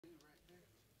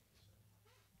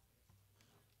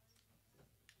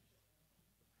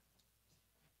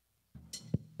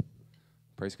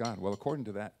Praise God. Well, according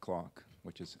to that clock,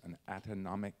 which is an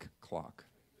atomic clock,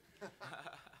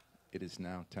 it is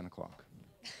now 10 o'clock.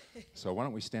 So why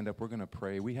don't we stand up? We're going to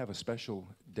pray. We have a special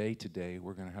day today.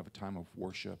 We're going to have a time of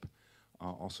worship.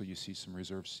 Also, you see some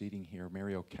reserved seating here.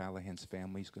 Mary O'Callahan's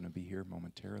family is going to be here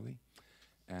momentarily.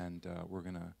 And we're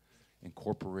going to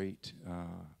incorporate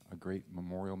a great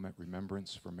memorial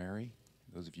remembrance for Mary.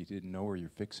 Those of you who didn't know her, you're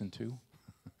fixing to.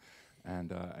 And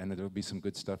there'll be some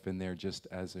good stuff in there just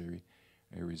as a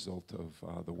result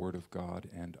of the Word of God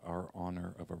and our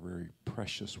honor of a very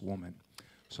precious woman.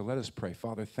 So let us pray.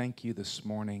 Father, thank you this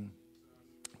morning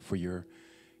for your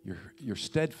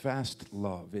steadfast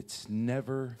love. It's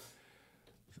never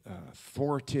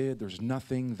thwarted. There's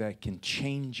nothing that can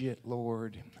change it,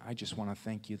 Lord. I just want to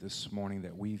thank you this morning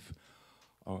that we've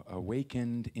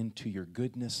awakened into your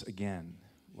goodness again,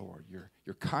 Lord.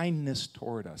 Your kindness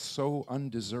toward us, so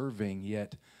undeserving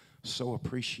yet so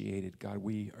appreciated. God,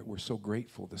 we're so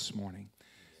grateful this morning.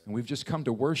 And we've just come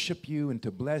to worship you and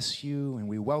to bless you, and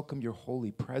we welcome your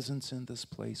holy presence in this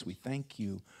place. We thank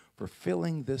you for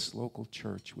filling this local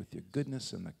church with your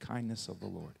goodness and the kindness of the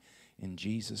Lord. In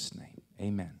Jesus' name,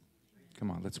 amen. Come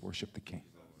on, let's worship the King.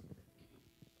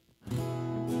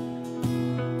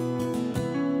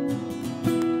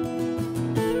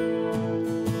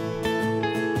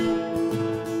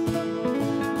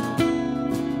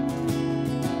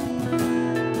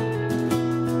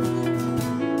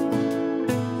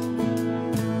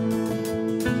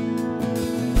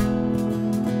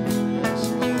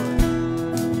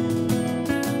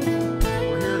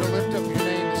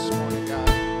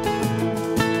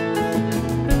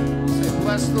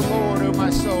 Bless the Lord, O my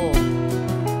soul.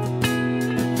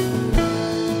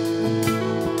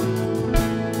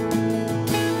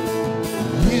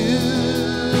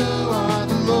 You are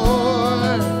the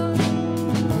Lord,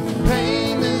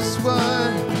 famous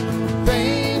one,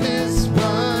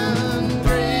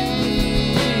 great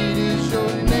is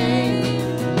your name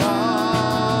in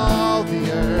all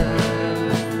the earth.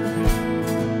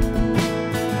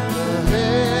 The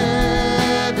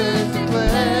heavens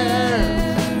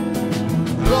declare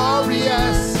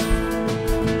glorious,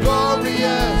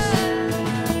 glorious,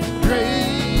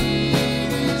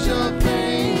 great is your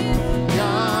fame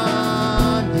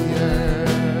beyond the earth.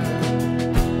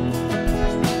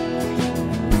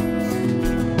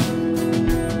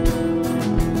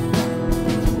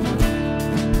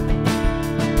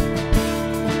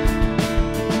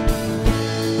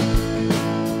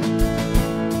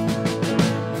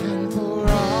 And for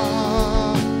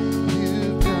all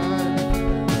you've done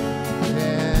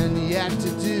and yet to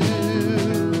do,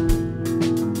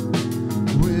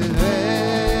 with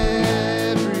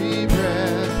every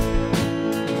breath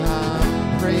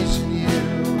I'm praising you.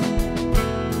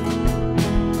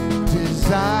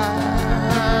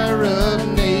 Desire of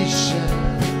nation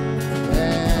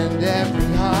and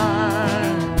every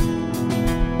heart,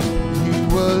 you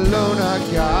alone are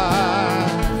God.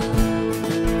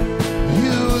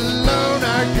 You alone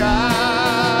are God.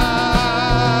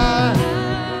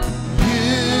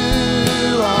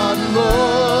 You are the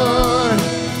Lord,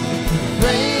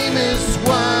 famous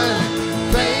one,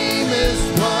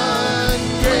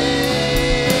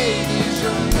 great is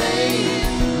your name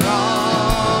in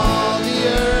all the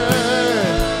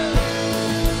earth.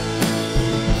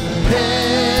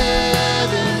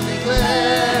 Heaven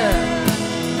declare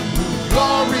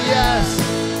glorious,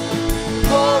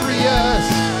 glorious,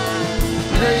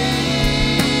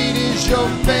 great is your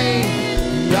fame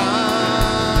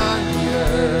beyond the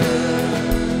earth.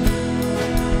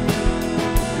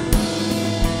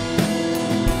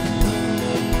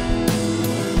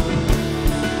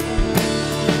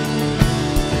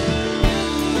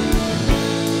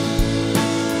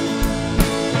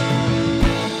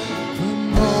 The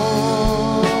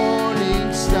morning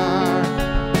star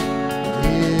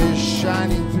is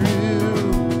shining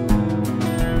through,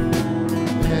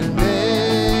 and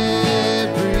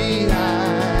every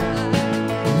eye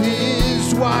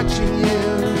is watching you,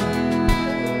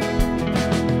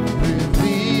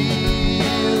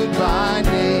 revealed by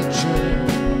nature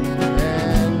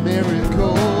and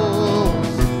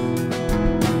miracles.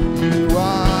 You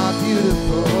are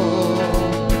beautiful.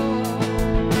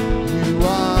 You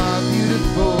are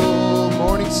beautiful,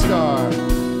 morning star.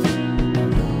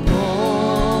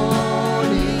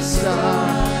 Morning star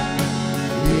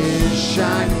is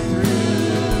shining through,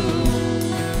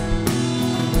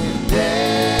 and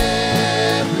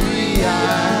every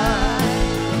eye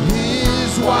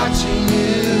is watching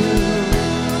you,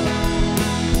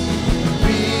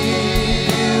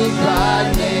 revealed by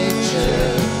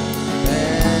nature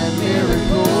and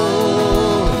miracles.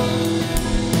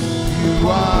 You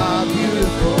are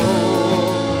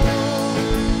beautiful.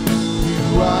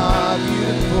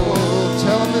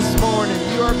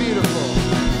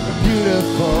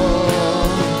 beautiful.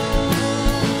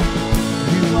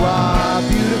 You are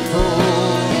beautiful.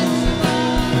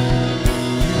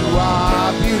 You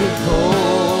are beautiful.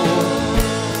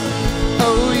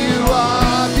 Oh, you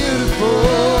are beautiful.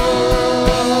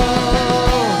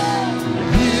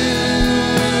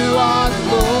 You are the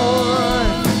Lord.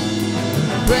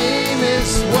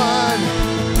 Famous one,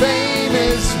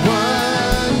 famous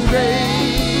one.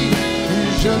 Great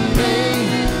is your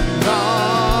name in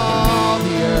all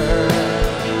the earth.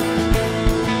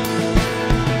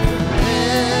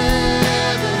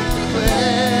 Heaven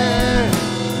declare,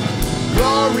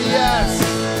 glorious,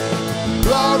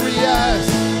 glorious.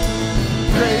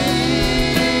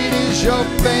 Great is your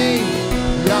fame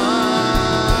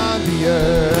beyond the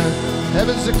earth.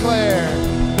 Heavens declare,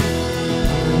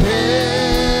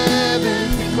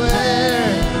 heavens declare,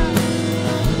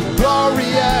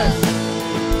 glorious,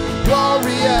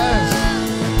 glorious.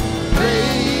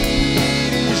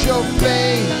 Great is your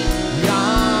fame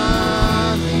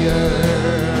beyond the earth.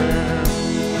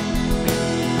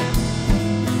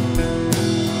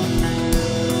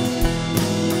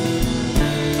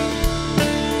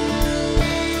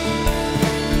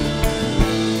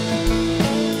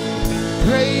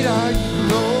 Great are you,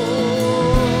 Lord.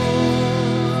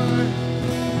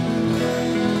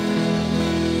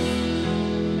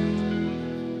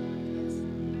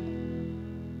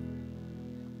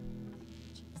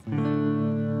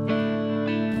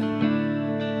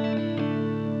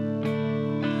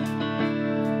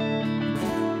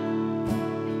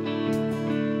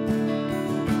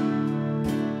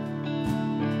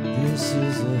 This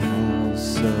is a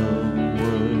house of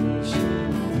worship.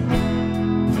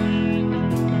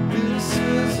 This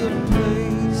is a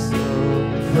place of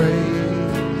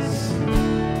praise,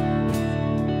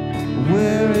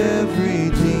 where every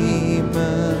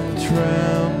demon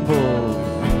trembles,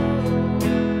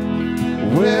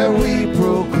 where we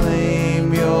proclaim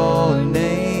your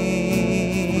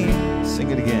name. Sing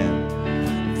it again.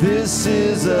 This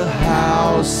is a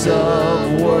house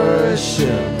of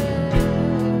worship.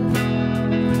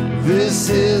 This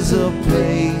is a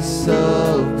place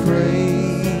of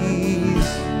praise,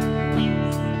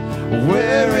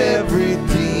 where every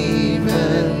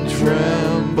demon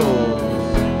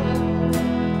trembles,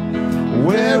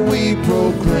 where we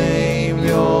proclaim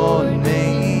your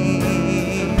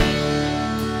name.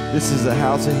 This is a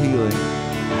house of healing.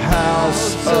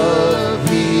 House of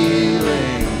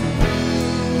healing.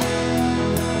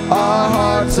 Our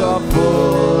hearts are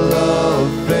full of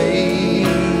faith.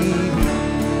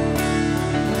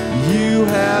 You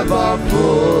have our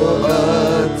full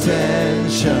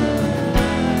attention.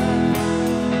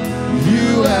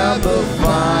 You have the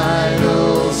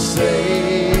final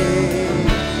say.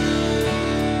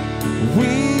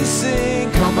 We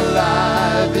sing, come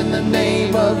alive in the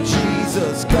name of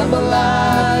Jesus. Come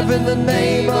alive in the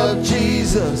name of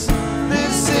Jesus.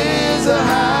 This is a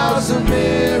house of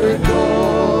miracles.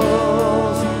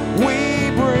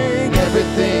 We bring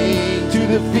everything to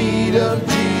the feet of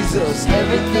Jesus.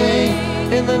 Everything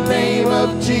in the name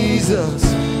of Jesus.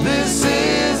 This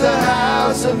is a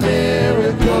house of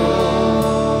miracles.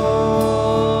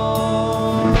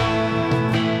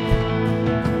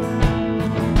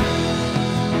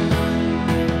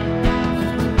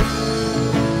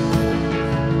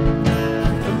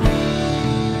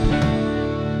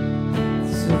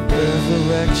 It's a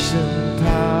resurrection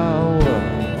power.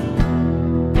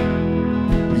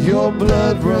 Your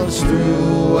blood runs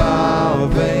through our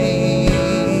veins.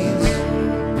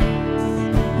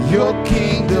 Your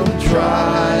kingdom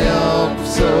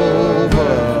triumphs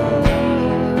over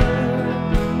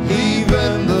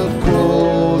even the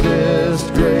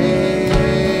coldest grave.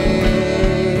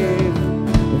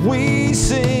 We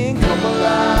sing, come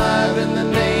alive in the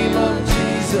name of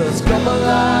Jesus. Come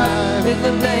alive in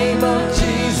the name of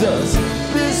Jesus.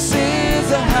 This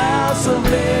is a house of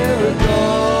miracles.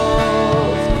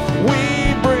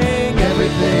 We bring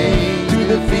everything to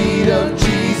the feet of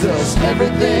Jesus.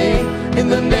 Everything in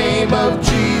the name of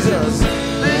Jesus.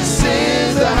 This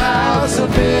is the house of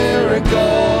miracles.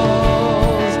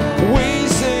 We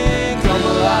sing, come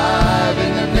alive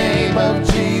in the name of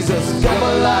Jesus. Come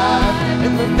alive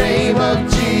in the name of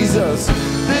Jesus.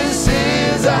 This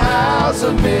is a house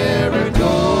of miracles.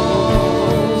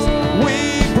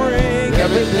 We bring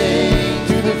everything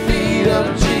to the feet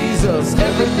of Jesus.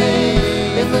 Everything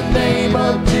in the name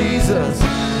of Jesus.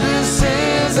 This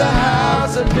is a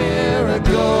house of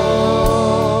miracles.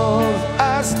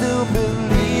 I still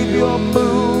believe you're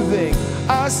moving.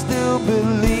 I still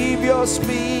believe you're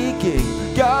speaking.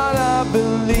 God, I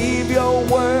believe you're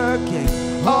working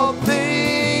all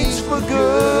things for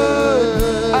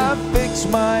good. I fix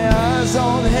my eyes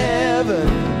on heaven.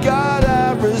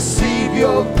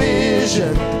 your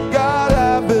vision. God,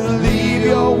 I believe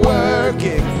you're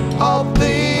working all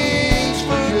things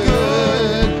for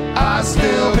good. I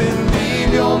still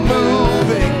believe you're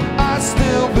moving. I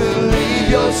still believe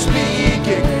you're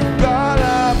speaking. God,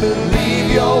 I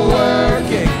believe you're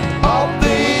working all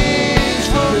things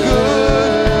for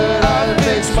good. I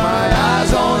fix my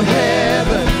eyes on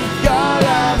heaven. God,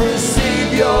 I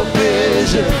receive your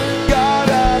vision. God,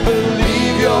 I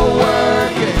believe you're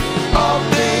working all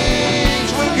things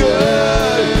for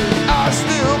good. I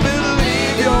still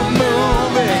believe you're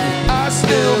moving. I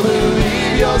still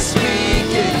believe you're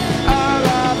speaking.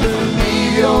 I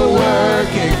believe you're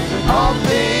working all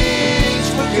things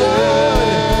for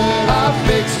good. I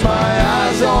fix my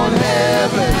eyes on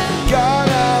heaven. God,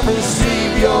 I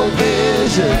receive your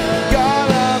vision. God,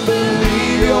 I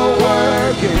believe you're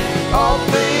working all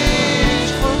things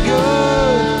for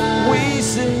good. We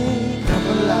sing, come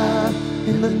alive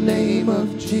in the name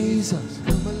of Jesus.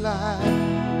 Come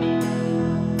alive.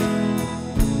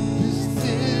 This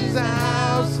is a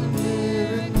house of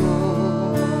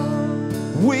miracles.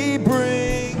 We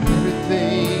bring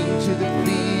everything to the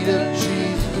feet of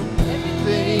Jesus.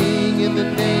 Everything in the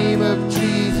name of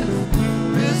Jesus.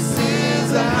 This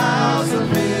is a house of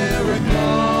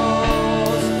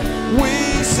miracles.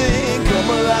 We sing, come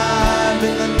alive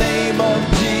in the name of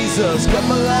Jesus.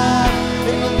 Come alive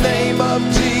in the name of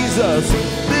Jesus.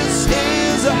 This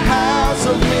is a house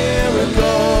of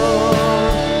miracles.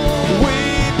 We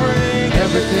bring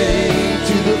everything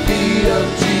to the feet of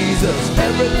Jesus.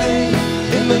 Everything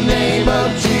in the name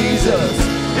of Jesus.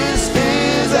 This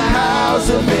is a house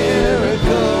of miracles.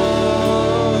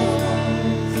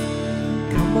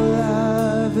 Come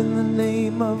alive in the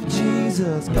name of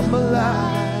Jesus. Come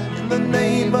alive in the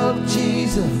name of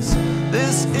Jesus.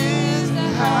 This is the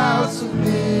house of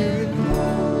miracles.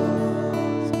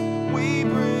 We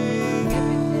bring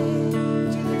everything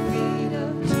to the feet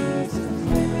of Jesus.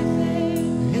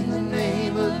 Everything in the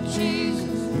name of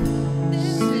Jesus.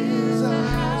 This is a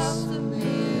house of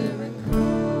miracles.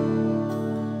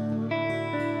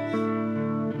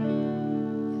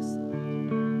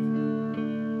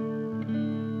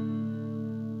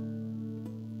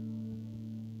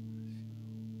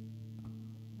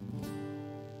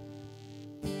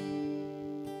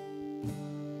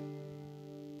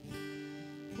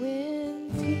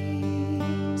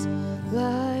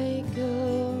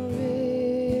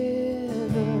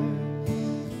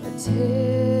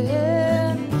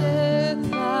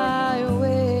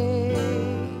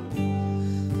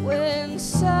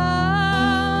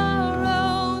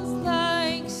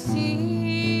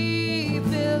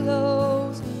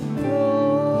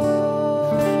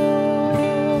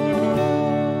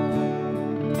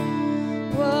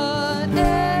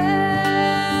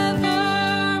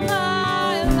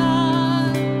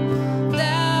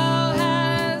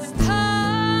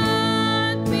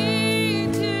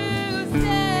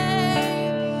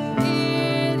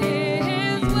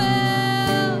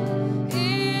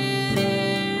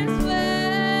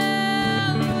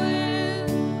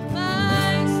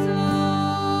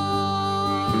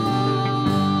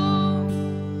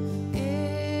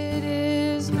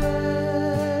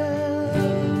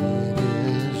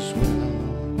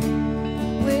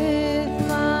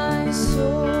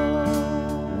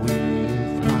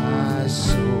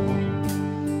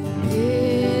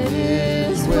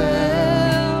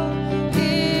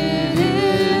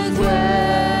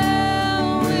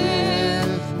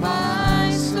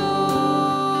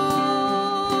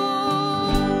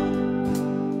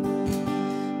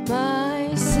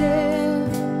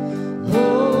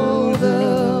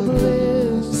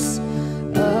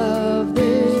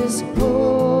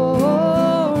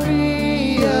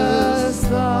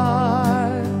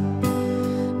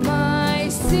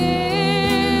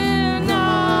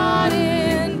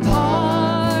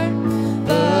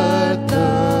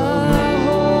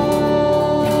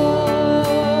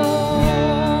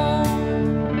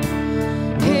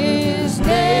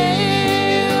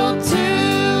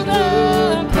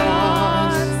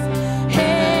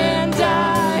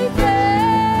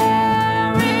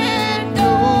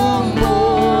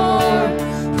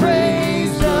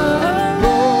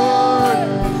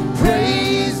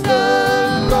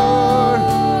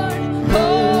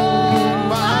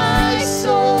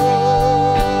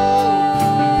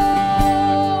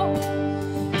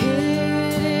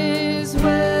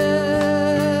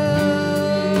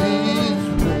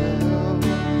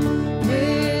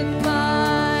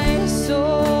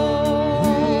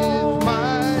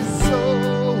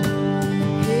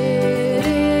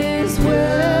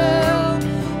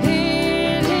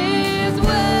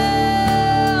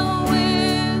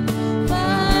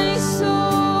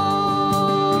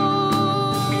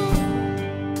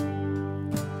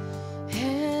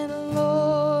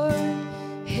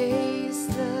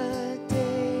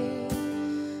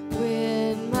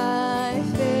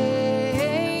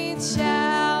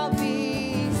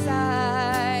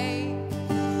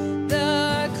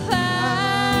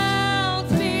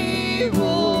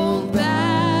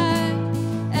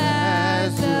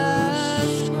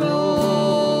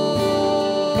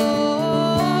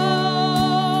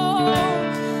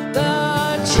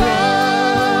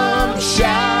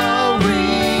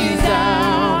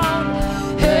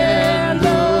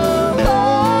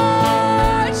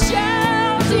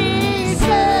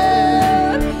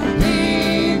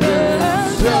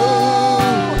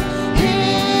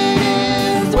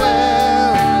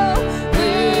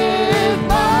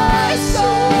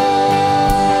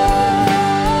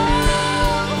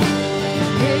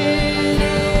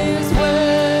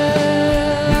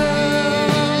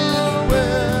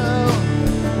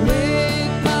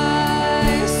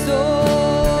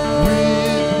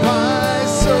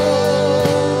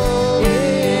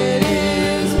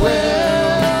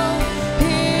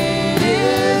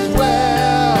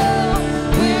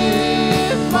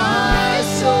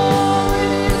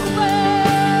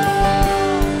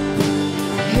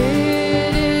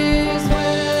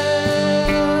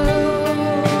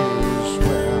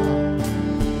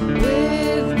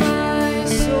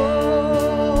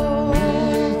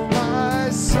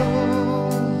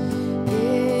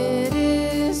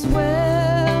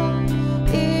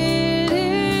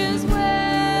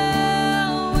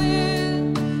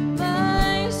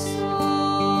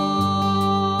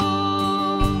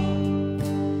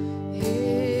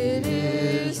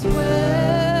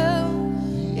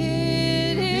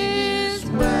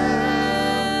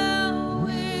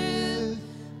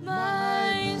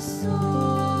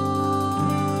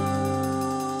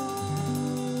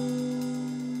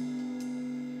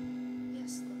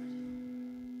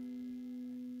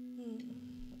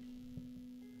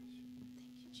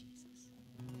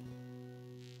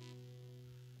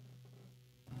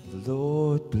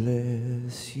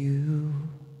 bless you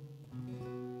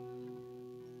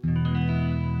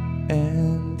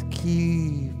and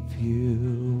keep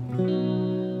you,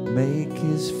 make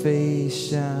his face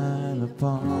shine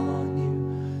upon you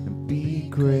and be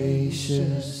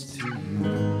gracious to you.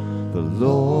 The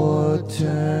Lord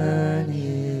turn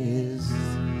his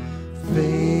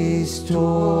face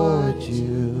toward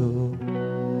you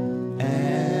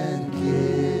and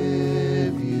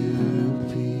give you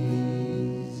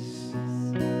peace.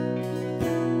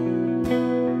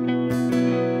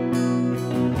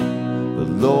 The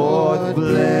Lord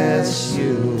bless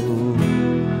you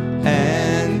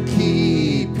and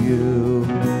keep you,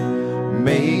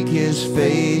 make his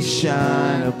face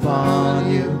shine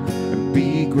upon you and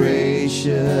be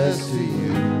gracious to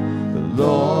you. The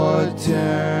Lord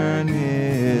turn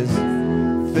his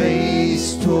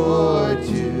face toward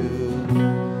you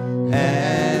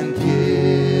and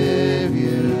give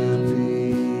you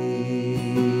peace.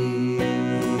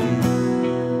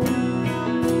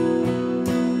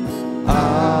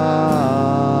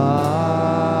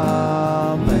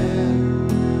 Amen.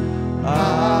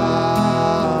 Amen.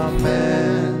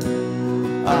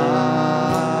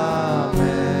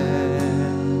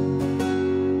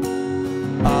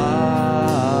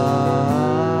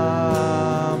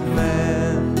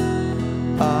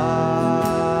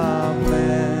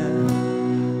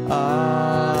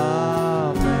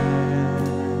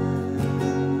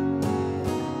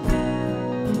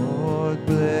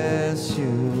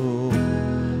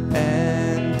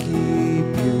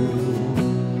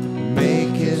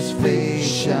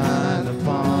 Shine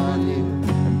upon you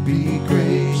and be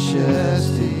gracious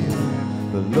to you.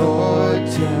 The Lord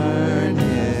turn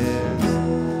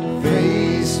his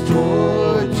face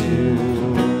toward you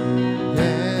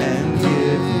and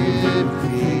give you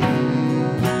peace.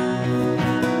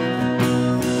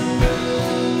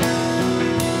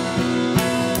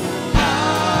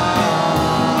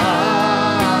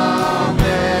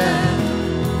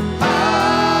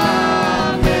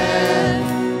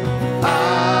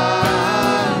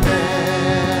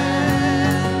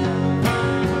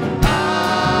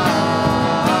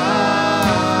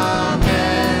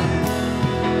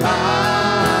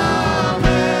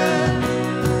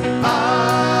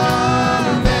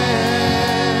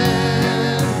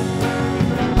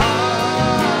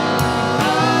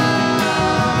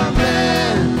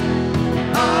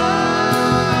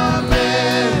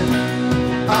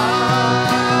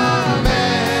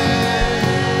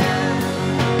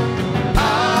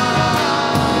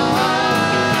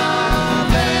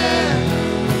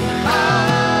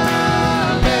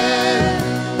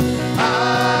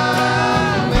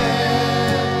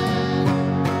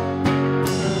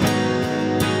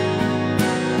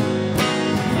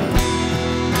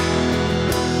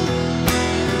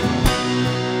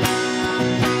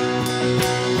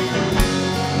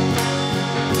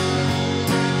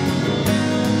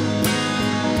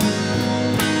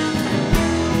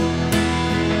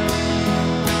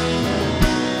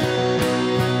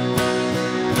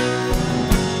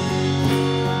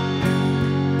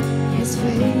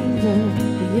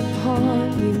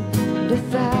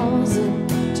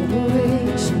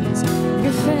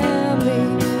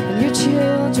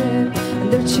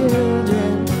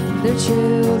 Their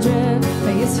children,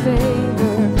 may his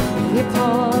favor be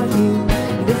upon you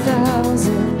and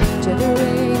 1,000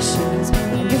 generations,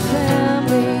 and your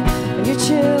family and your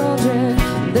children,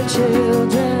 their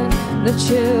children, their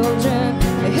children.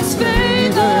 May his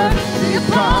favor be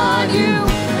upon you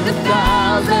and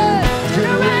 1,000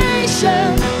 generations,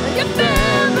 and your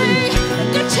family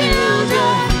and your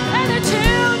children, and their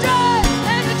children,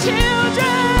 and their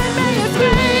children. May his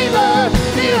favor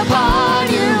be upon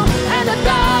you and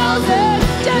 1,000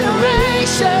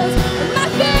 generations, and my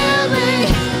family,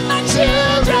 my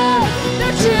children,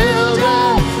 their children,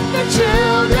 their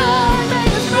children. May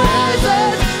his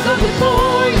presence go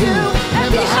before you and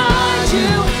behind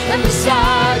you and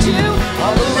beside you,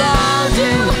 all around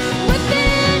you,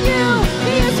 within you.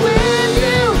 He is with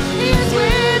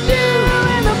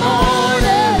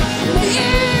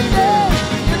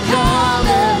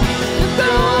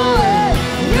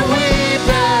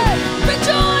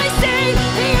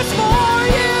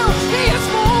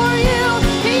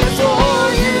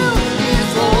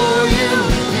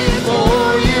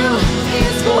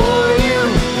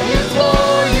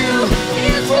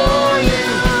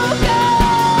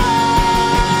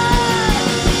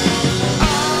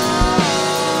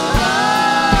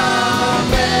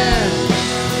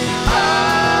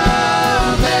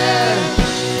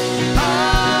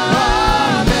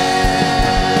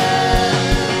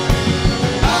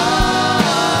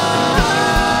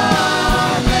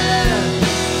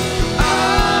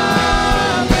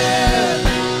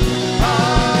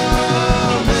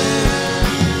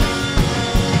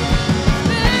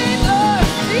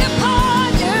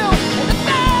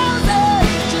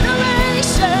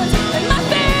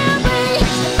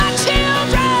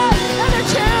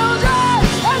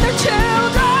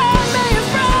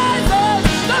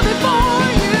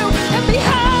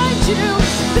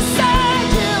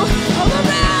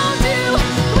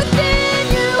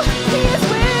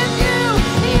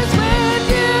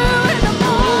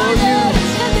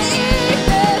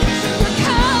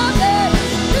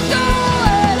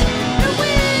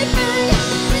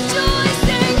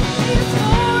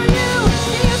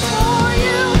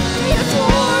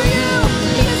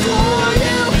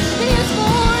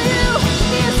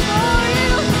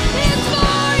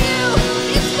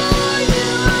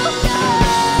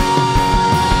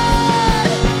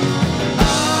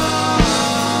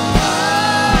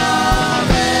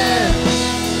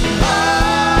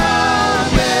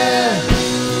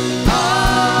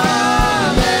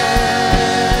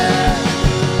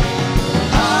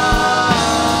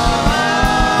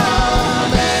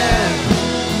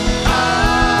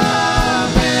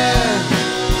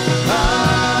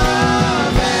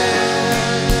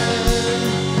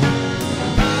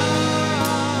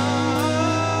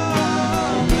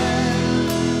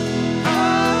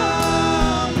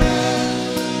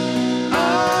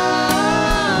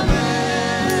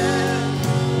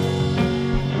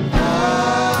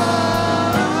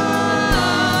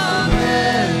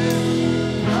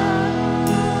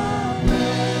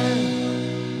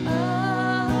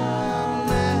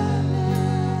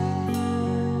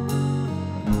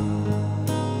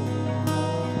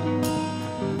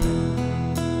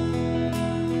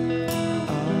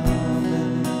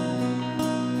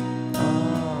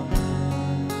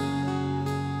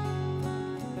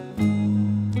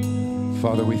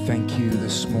Father, we thank you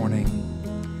this morning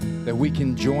that we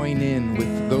can join in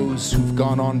with those who've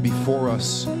gone on before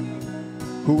us,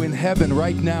 who in heaven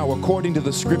right now, according to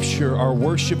the scripture, are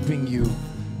worshiping you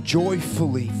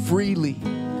joyfully, freely.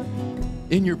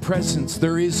 In your presence,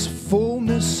 there is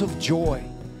fullness of joy.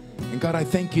 And God, I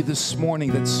thank you this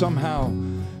morning that somehow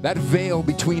that veil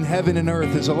between heaven and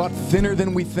earth is a lot thinner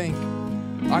than we think.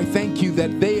 I thank you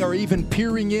that they are even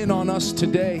peering in on us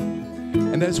today.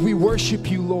 And as we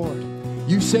worship you, Lord,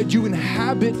 you said you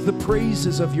inhabit the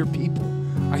praises of your people.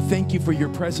 I thank you for your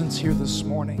presence here this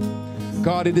morning.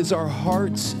 God, it is our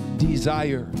heart's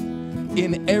desire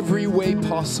in every way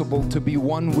possible to be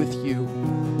one with you.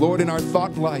 Lord, in our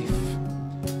thought life,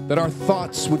 that our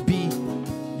thoughts would be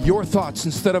your thoughts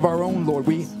instead of our own, Lord.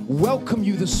 We welcome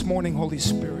you this morning, Holy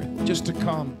Spirit, just to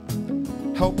come.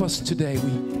 Help us today.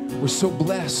 We're so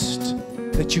blessed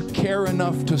that you care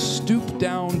enough to stoop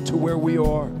down to where we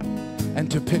are and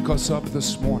to pick us up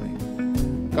this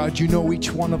morning. God, you know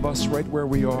each one of us right where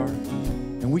we are,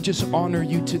 and we just honor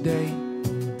you today.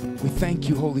 We thank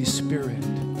you, Holy Spirit,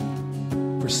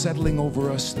 for settling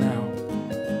over us now.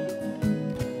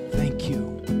 Thank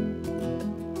you.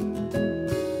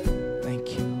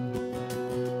 Thank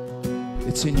you.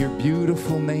 It's in your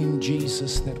beautiful name,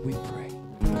 Jesus, that we pray.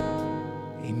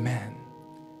 Amen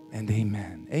and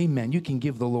amen. Amen. You can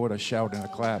give the Lord a shout and a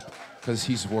clap because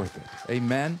he's worth it.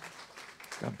 Amen.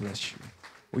 God bless you.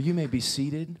 Well, you may be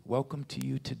seated. Welcome to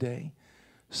you today.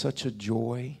 Such a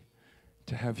joy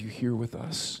to have you here with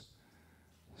us.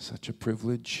 Such a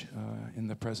privilege in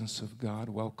the presence of God.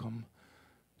 Welcome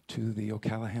to the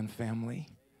O'Callahan family.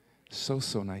 So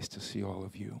nice to see all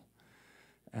of you.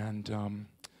 And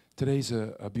today's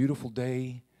a beautiful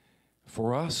day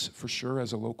for us, for sure,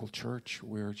 as a local church.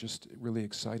 We're just really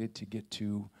excited to get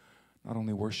to not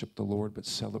only worship the Lord, but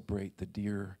celebrate the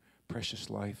dear, precious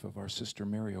life of our sister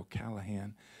Mary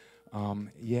O'Callahan.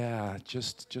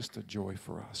 Just a joy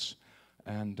for us.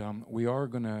 And we are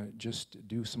going to just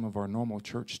do some of our normal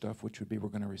church stuff, which would be we're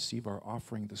going to receive our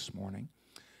offering this morning.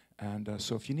 And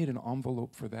so if you need an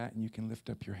envelope for that and you can lift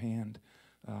up your hand,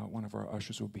 one of our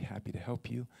ushers will be happy to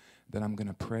help you. Then I'm going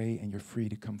to pray, and you're free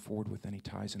to come forward with any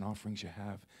tithes and offerings you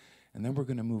have. And then we're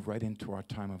going to move right into our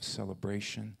time of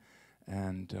celebration.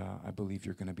 And I believe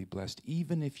you're going to be blessed.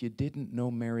 Even if you didn't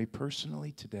know Mary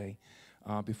personally today,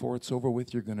 before it's over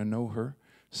with, you're going to know her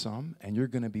some, and you're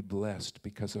going to be blessed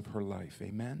because of her life.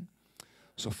 Amen?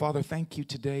 So, Father, thank you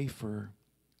today for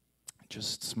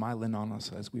just smiling on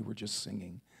us as we were just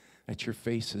singing, that your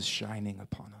face is shining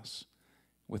upon us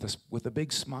with a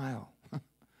big smile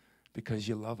because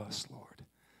you love us, Lord.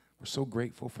 We're so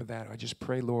grateful for that. I just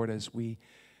pray, Lord, as we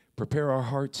prepare our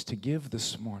hearts to give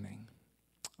this morning,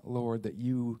 Lord, that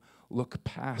you look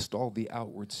past all the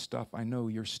outward stuff. I know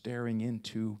you're staring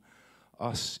into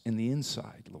us in the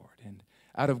inside, Lord. And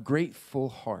out of grateful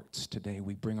hearts today,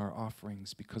 we bring our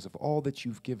offerings because of all that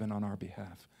you've given on our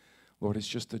behalf. Lord, it's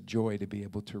just a joy to be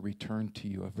able to return to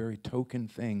you, a very token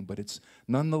thing, but it's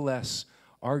nonetheless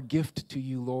our gift to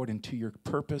you, Lord, and to your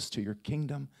purpose, to your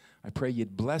kingdom. I pray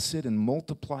you'd bless it and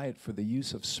multiply it for the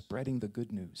use of spreading the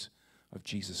good news of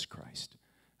Jesus Christ.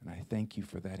 And I thank you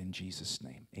for that in Jesus'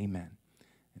 name. Amen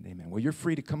and amen. Well, you're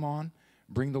free to come on,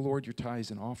 bring the Lord your tithes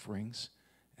and offerings,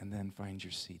 and then find your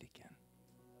seat again.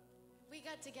 We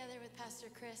got together with Pastor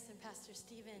Chris and Pastor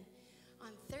Stephen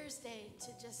on Thursday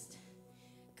to just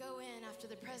go in after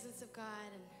the presence of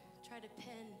God and try to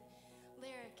pen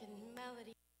lyric and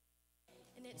melody.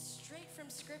 And it's straight from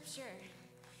Scripture.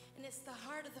 And it's the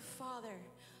heart of the Father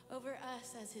over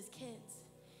us as his kids.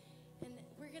 And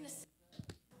we're going to sing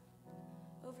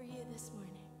over you this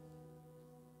morning.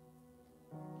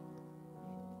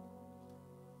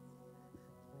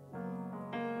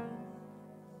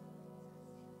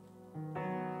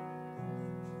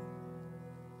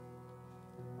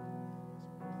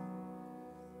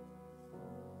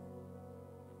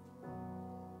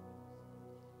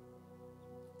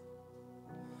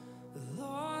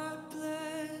 Lord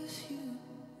bless you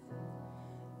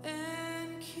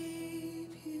and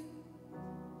keep you.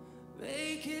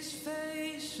 Make his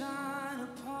face shine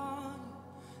upon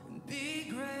you and be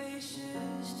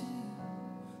gracious to you.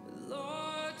 The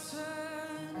Lord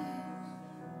turn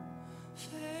his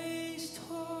face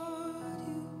toward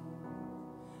you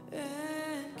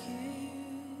and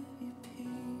give you peace.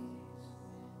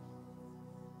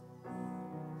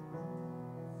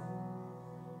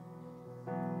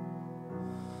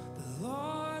 The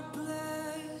Lord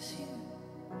bless you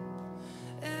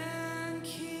and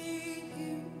keep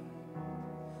you.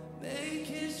 Make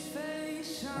his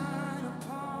face shine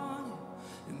upon you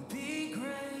and be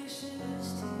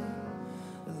gracious to you.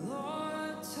 The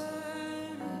Lord turn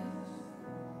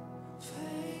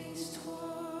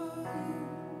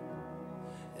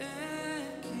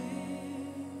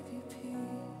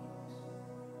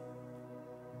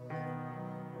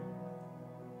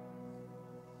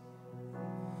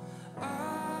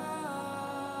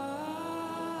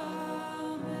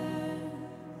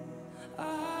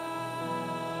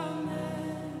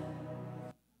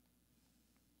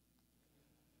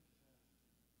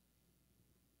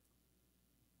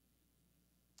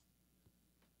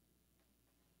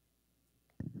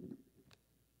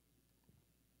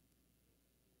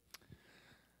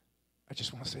I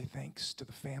just want to say thanks to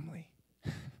the family.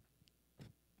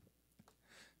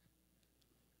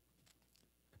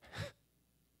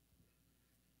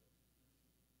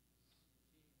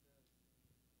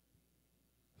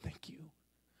 Thank you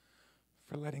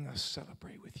for letting us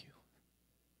celebrate with you.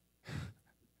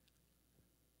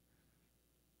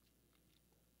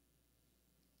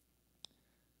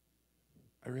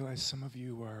 I realize some of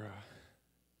you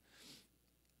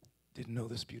didn't know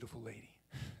this beautiful lady.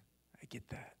 I get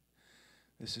that.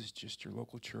 This is just your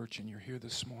local church and you're here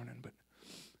this morning, but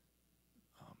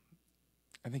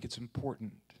I think it's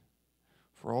important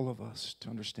for all of us to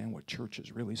understand what church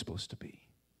is really supposed to be.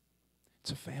 It's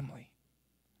a family.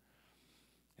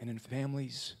 And in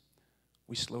families,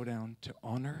 we slow down to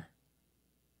honor.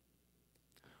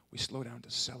 We slow down to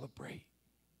celebrate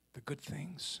the good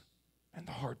things and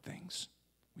the hard things.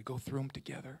 We go through them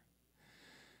together.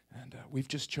 And we've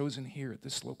just chosen here at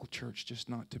this local church just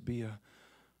not to be a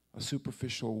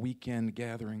superficial weekend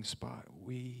gathering spot.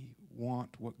 We want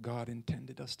what God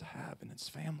intended us to have, and it's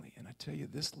family. And I tell you,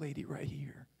 this lady right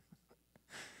here,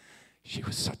 she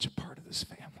was such a part of this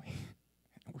family.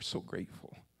 And we're so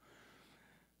grateful.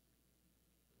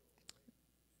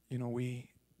 You know, we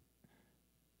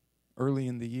early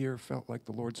in the year felt like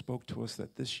the Lord spoke to us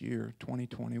that this year,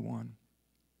 2021,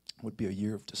 would be a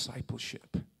year of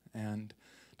discipleship. And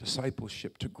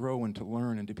discipleship to grow and to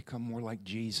learn and to become more like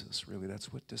Jesus, really.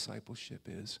 That's what discipleship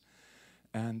is.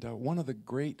 And one of the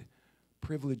great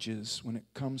privileges when it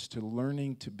comes to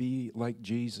learning to be like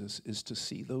Jesus is to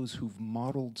see those who've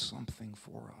modeled something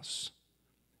for us.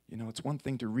 You know, it's one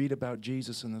thing to read about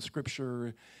Jesus in the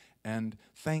scripture and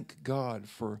thank God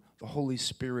for the Holy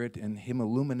Spirit and Him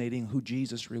illuminating who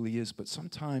Jesus really is, but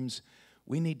sometimes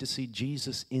we need to see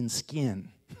Jesus in skin.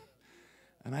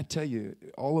 And I tell you,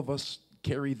 all of us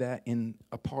carry that in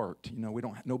a part. You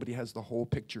know, nobody has the whole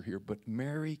picture here, but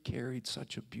Mary carried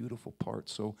such a beautiful part.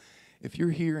 So if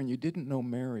you're here and you didn't know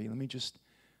Mary, let me just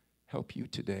help you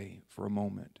today for a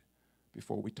moment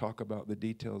before we talk about the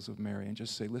details of Mary and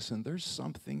just say, listen, there's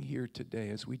something here today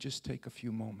as we just take a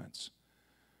few moments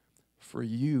for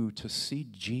you to see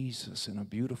Jesus in a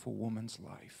beautiful woman's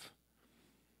life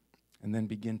and then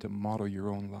begin to model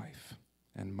your own life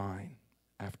and mine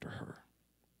after her.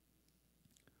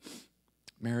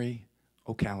 Mary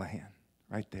O'Callahan,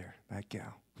 right there, that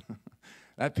gal.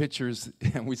 That picture is,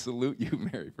 and we salute you,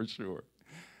 Mary, for sure.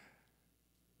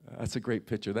 That's a great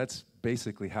picture. That's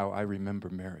basically how I remember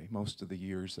Mary. Most of the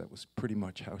years, that was pretty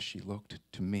much how she looked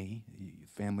to me. A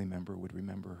family member would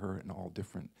remember her in all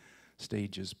different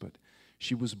stages, but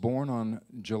she was born on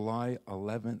July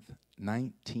 11th,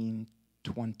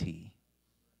 1920.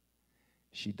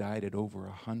 She died at over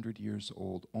 100 years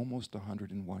old, almost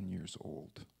 101 years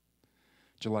old.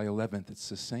 July 11th, it's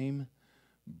the same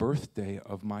birthday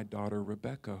of my daughter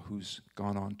Rebecca, who's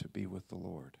gone on to be with the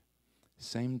Lord.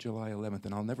 Same July 11th,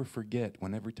 and I'll never forget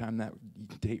when every time that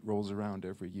date rolls around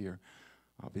every year,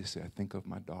 obviously I think of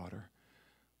my daughter,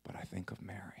 but I think of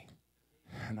Mary.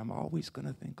 And I'm always going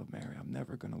to think of Mary. I'm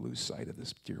never going to lose sight of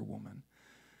this dear woman.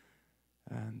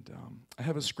 And I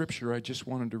have a scripture. I just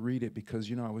wanted to read it because,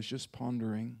 you know, I was just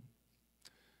pondering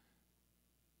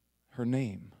her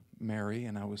name, Mary,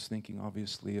 and I was thinking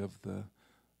obviously of the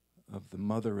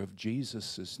mother of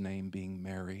Jesus' name being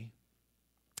Mary.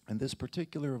 And this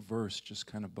particular verse just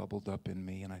kind of bubbled up in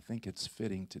me, and I think it's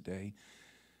fitting today.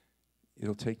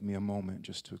 It'll take me a moment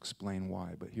just to explain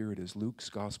why, but here it is, Luke's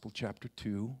Gospel, chapter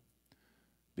 2,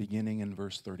 beginning in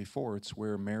verse 34. It's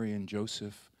where Mary and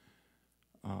Joseph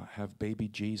have baby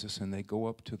Jesus, and they go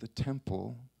up to the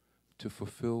temple to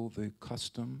fulfill the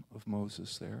custom of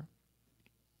Moses there,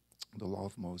 the law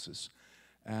of Moses,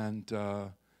 and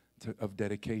of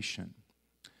dedication.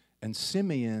 And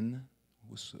Simeon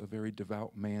was a very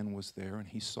devout man, was there, and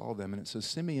he saw them. And it says,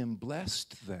 Simeon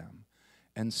blessed them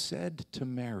and said to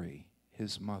Mary,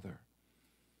 his mother,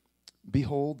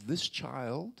 behold, this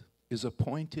child is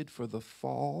appointed for the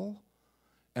fall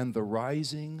and the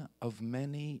rising of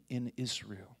many in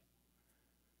Israel,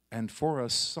 and for a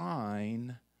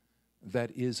sign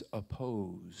that is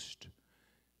opposed.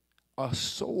 A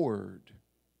sword,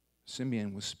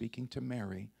 Simeon was speaking to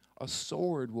Mary, a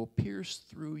sword will pierce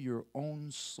through your own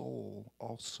soul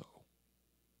also,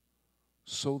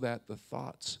 so that the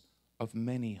thoughts of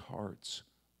many hearts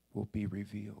will be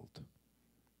revealed.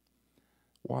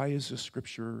 Why is this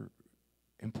scripture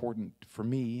important for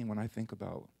me and when I think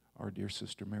about our dear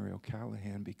sister Mary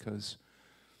O'Callahan? Because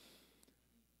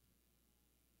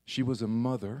she was a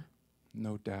mother,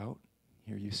 no doubt.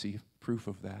 Here you see proof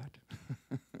of that.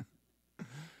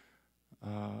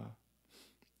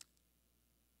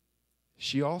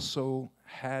 She also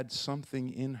had something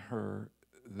in her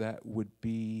that would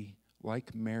be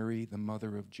like Mary, the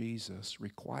mother of Jesus,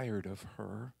 required of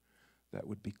her, that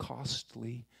would be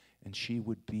costly, and she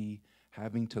would be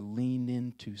having to lean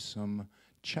into some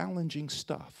challenging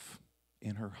stuff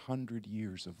in her 100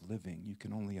 years of living. You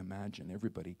can only imagine.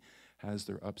 Everybody has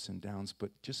their ups and downs,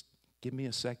 but just give me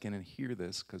a second and hear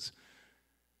this, because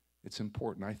it's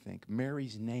important, I think.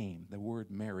 Mary's name, the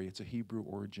word Mary, it's a Hebrew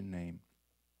origin name,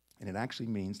 and it actually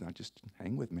means, now just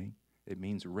hang with me, it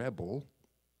means rebel,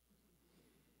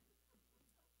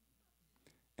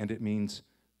 and it means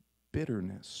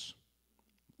bitterness,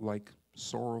 like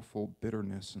sorrowful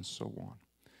bitterness and so on.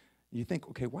 You think,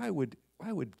 okay, why would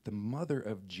the mother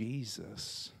of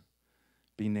Jesus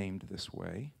be named this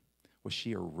way? Was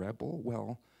she a rebel?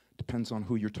 Well, depends on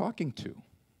who you're talking to.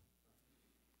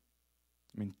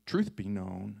 I mean, truth be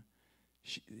known,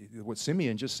 what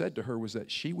Simeon just said to her was that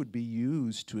she would be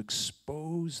used to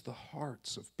expose the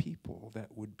hearts of people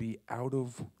that would be out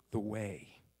of the way.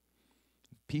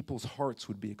 People's hearts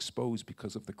would be exposed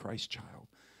because of the Christ child.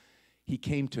 He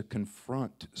came to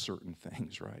confront certain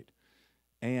things, right?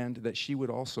 And that she would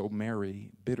also, Mary,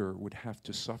 bitter, would have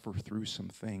to suffer through some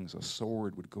things. A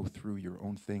sword would go through your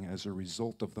own thing as a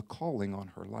result of the calling on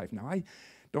her life. Now, I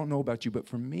don't know about you, but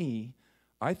for me,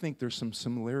 I think there's some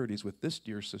similarities with this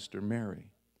dear sister,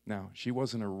 Mary. Now, she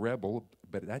wasn't a rebel,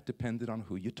 but that depended on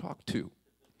who you talked to.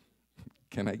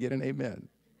 Can I get an amen?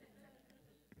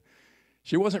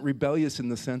 She wasn't rebellious in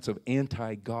the sense of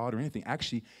anti-God or anything.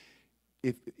 Actually,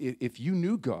 if you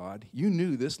knew God, you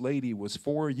knew this lady was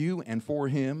for you and for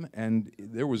him, and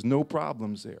there was no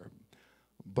problems there.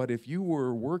 But if you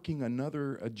were working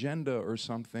another agenda or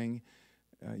something,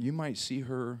 you might see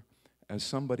her as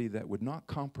somebody that would not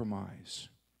compromise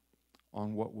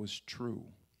on what was true.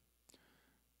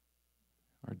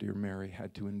 Our dear Mary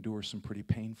had to endure some pretty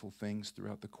painful things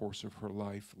throughout the course of her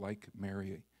life, like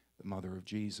Mary, the mother of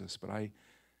Jesus. But I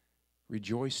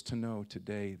rejoice to know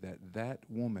today that that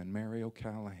woman, Mary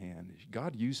O'Callahan,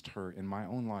 God used her in my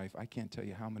own life. I can't tell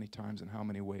you how many times and how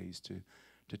many ways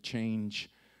to change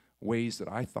ways that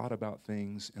I thought about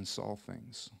things and saw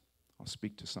things. I'll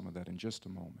speak to some of that in just a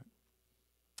moment.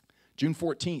 June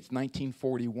 14th,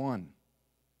 1941,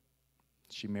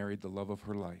 she married the love of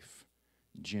her life,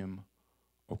 Jim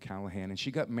O'Callahan, and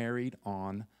she got married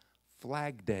on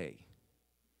Flag Day.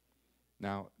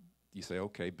 Now, you say,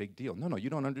 okay, big deal. No, you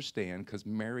don't understand, because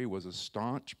Mary was a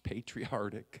staunch,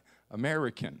 patriotic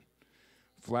American.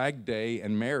 Flag Day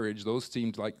and marriage, those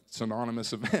seemed like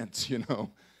synonymous events, you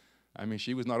know. I mean,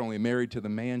 she was not only married to the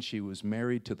man, she was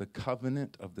married to the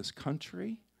covenant of this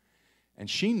country. And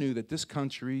she knew that this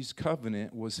country's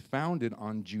covenant was founded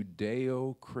on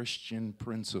Judeo-Christian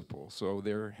principles. So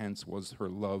there, hence, was her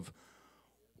love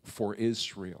for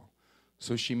Israel.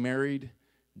 So she married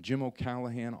Jim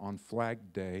O'Callahan on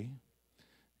Flag Day.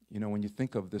 You know, when you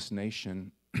think of this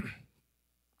nation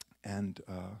and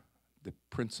the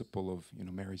principle of, you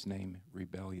know, Mary's name,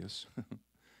 rebellious,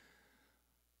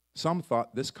 some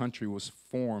thought this country was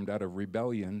formed out of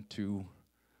rebellion to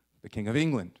the King of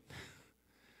England.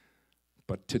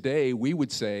 But today we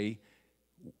would say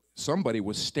somebody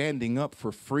was standing up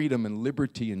for freedom and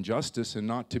liberty and justice and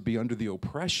not to be under the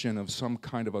oppression of some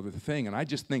kind of other thing. And I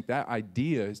just think that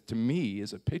idea, is, to me,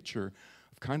 is a picture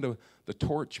of kind of the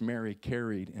torch Mary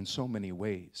carried in so many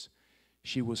ways.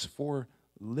 She was for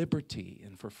liberty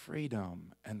and for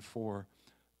freedom and for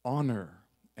honor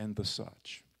and the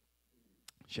such.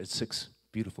 She had 6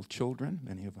 beautiful children.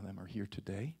 Many of them are here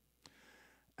today.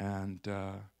 And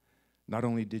not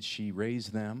only did she raise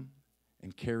them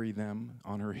and carry them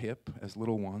on her hip as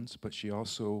little ones, but she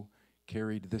also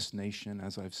carried this nation,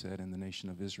 as I've said, and the nation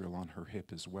of Israel on her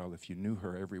hip as well. If you knew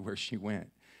her, everywhere she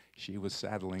went, she was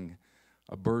saddling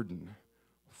a burden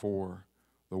for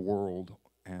the world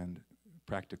and,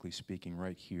 practically speaking,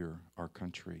 right here, our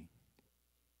country.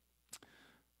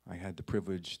 I had the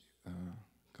privilege a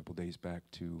couple days back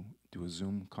to do a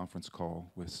Zoom conference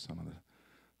call with some of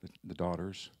the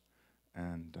daughters,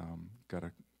 and got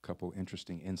a couple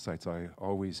interesting insights. I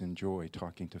always enjoy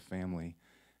talking to family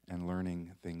and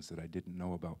learning things that I didn't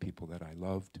know about people that I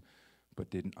loved but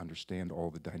didn't understand all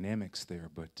the dynamics there.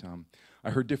 But I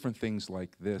heard different things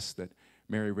like this, that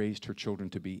Mary raised her children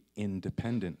to be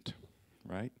independent,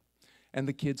 right? And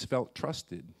the kids felt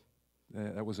trusted.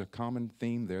 That was a common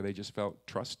theme there. They just felt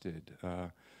trusted.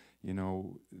 You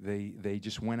know, they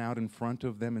just went out in front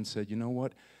of them and said, you know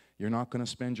what? You're not going to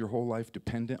spend your whole life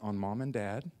dependent on mom and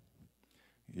dad.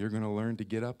 You're going to learn to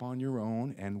get up on your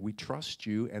own, and we trust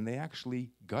you. And they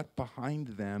actually got behind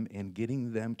them in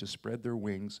getting them to spread their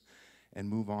wings and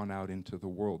move on out into the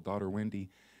world. Daughter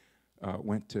Wendy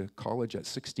went to college at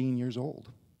 16 years old.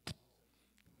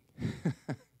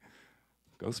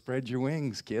 Go spread your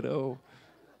wings, kiddo.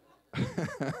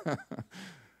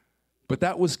 But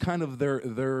that was kind of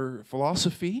their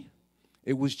philosophy.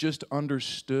 It was just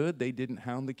understood. They didn't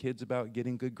hound the kids about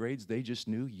getting good grades. They just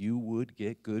knew you would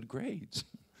get good grades.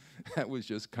 That was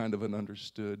just kind of an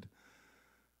understood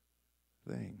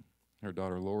thing. Her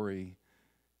daughter Lori,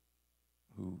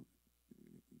 who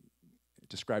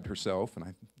described herself, and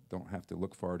I don't have to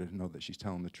look far to know that she's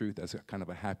telling the truth, as a kind of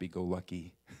a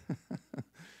happy-go-lucky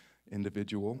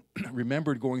individual,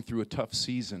 remembered going through a tough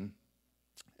season,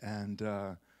 and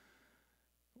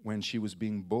when she was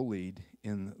being bullied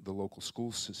in the local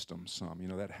school system some. You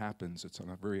know, that happens. It's a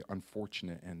very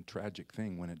unfortunate and tragic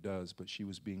thing when it does, but she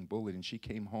was being bullied, and she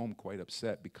came home quite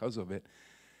upset because of it.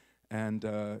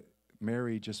 And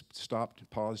Mary just stopped,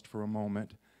 paused for a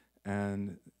moment,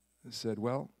 and said,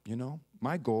 well, you know,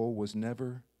 my goal was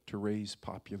never to raise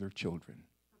popular children.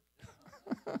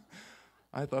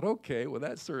 I thought, okay, well,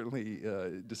 that certainly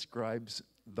describes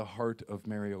the heart of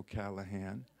Mary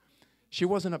O'Callahan. She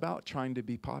wasn't about trying to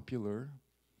be popular.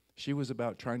 She was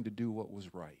about trying to do what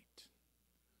was right,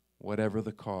 whatever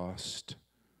the cost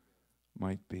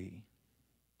might be.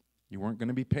 You weren't going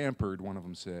to be pampered, one of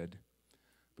them said,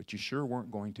 but you sure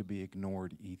weren't going to be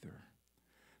ignored either.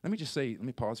 Let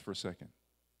me pause for a second.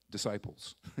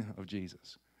 Disciples of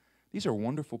Jesus. These are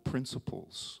wonderful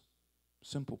principles,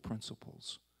 simple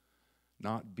principles.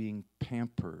 Not being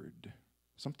pampered.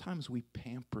 Sometimes we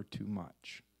pamper too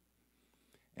much,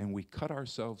 and we cut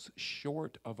ourselves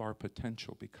short of our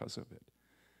potential because of it.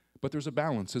 But there's a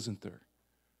balance, isn't there?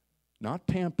 Not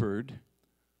pampered,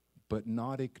 but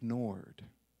not ignored,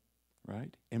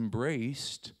 right?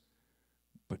 Embraced,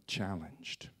 but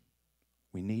challenged.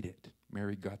 We need it.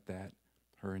 Mary got that,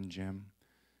 her and Jim,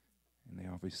 and they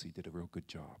obviously did a real good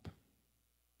job.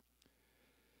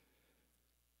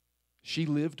 She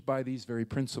lived by these very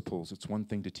principles. It's one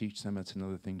thing to teach them, it's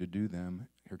another thing to do them.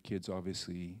 Her kids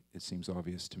obviously, it seems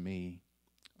obvious to me,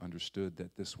 understood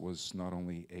that this was not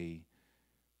only a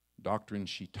doctrine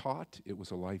she taught, it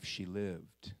was a life she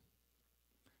lived.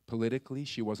 Politically,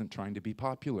 she wasn't trying to be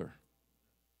popular.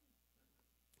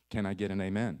 Can I get an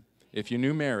amen? If you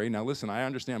knew Mary, now listen, I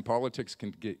understand politics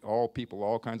can get all people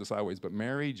all kinds of sideways, but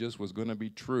Mary just was going to be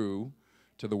true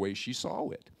to the way she saw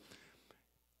it.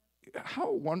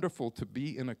 How wonderful to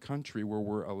be in a country where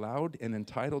we're allowed and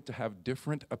entitled to have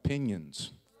different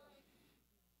opinions.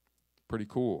 Pretty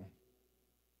cool.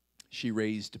 She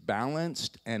raised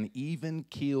balanced and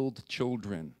even-keeled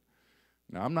children.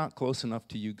 Now, I'm not close enough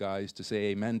to you guys to say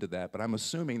amen to that, but I'm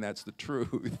assuming that's the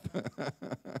truth.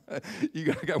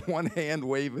 You got one hand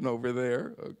waving over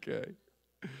there. Okay.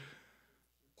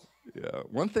 Yeah.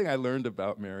 One thing I learned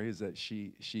about Mary is that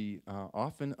she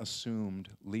often assumed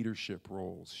leadership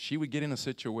roles. She would get in a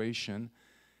situation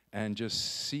and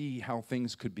just see how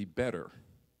things could be better.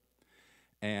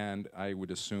 And I would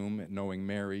assume, knowing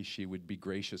Mary, she would be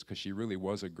gracious because she really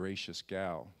was a gracious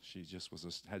gal. She just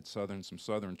had some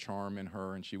southern charm in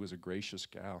her, and she was a gracious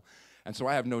gal. And so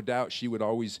I have no doubt she would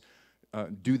always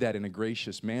do that in a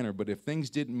gracious manner. But if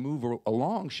things didn't move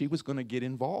along, she was going to get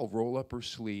involved, roll up her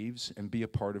sleeves, and be a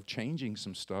part of changing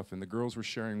some stuff. And the girls were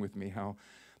sharing with me how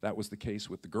that was the case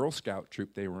with the Girl Scout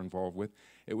troop they were involved with.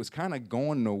 It was kind of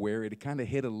going nowhere. It kind of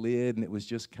hit a lid, and it was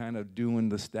just kind of doing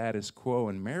the status quo.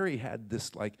 And Mary had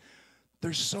this, like,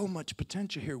 there's so much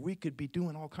potential here. We could be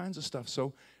doing all kinds of stuff.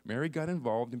 So Mary got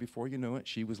involved, and before you know it,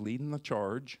 she was leading the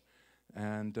charge.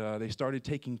 And they started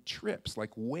taking trips,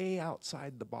 like way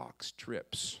outside the box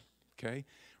trips, okay?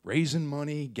 Raising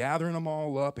money, gathering them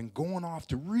all up, and going off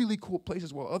to really cool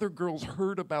places while other girls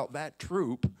heard about that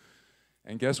troop.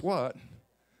 And guess what?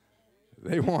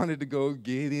 They wanted to go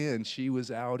get in. She was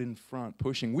out in front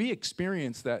pushing. We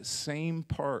experienced that same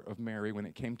part of Mary when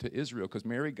it came to Israel, because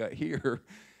Mary got here,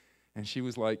 and she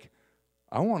was like,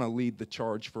 I want to lead the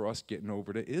charge for us getting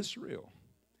over to Israel.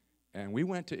 And we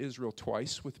went to Israel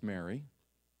twice with Mary.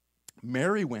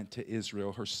 Mary went to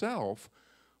Israel herself.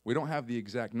 We don't have the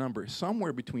exact number.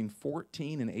 Somewhere between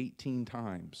 14 and 18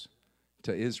 times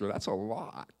to Israel. That's a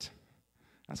lot.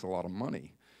 That's a lot of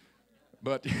money.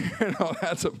 But,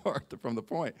 that's apart from the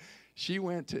point. She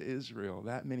went to Israel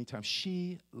that many times.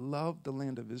 She loved the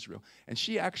land of Israel. And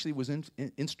she actually was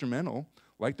instrumental,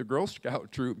 like the Girl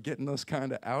Scout troop, getting us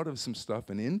kind of out of some stuff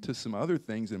and into some other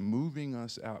things and moving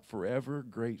us out. Forever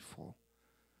grateful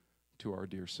to our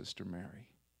dear sister Mary.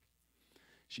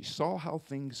 She saw how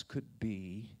things could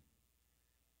be,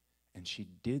 and she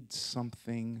did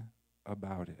something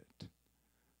about it.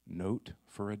 Note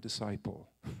for a disciple.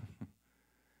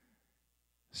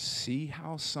 See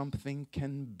how something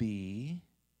can be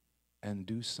and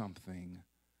do something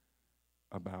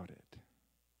about it.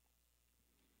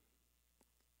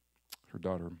 her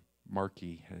daughter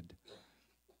Marky had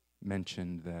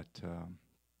mentioned that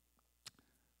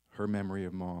her memory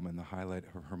of mom and the highlight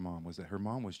of her mom was that her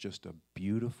mom was just a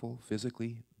beautiful,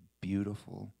 physically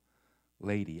beautiful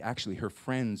lady. Actually, her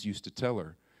friends used to tell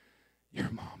her, "Your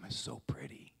mom is so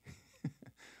pretty."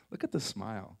 Look at the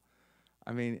smile.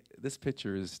 I mean, this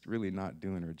picture is really not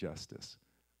doing her justice.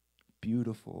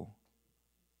 Beautiful,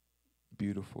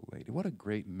 beautiful lady. What a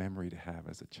great memory to have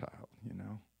as a child, you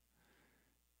know?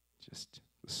 Just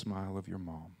the smile of your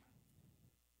mom.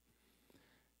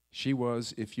 She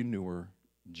was, if you knew her,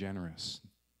 generous.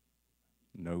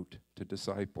 Note to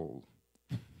disciple.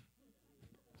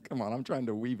 Come on, I'm trying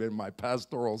to weave in my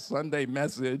pastoral Sunday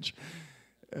message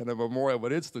and a memorial,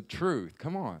 but it's the truth.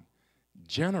 Come on.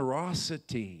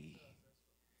 Generosity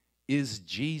is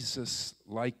Jesus'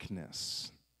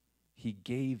 likeness. He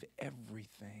gave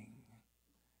everything.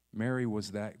 Mary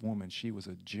was that woman. She was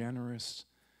a generous,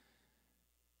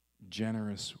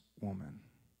 generous woman.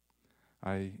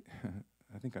 I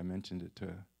think I mentioned it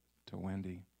to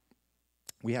Wendy.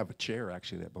 We have a chair,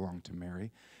 actually, that belonged to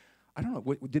Mary. I don't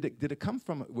know, did it come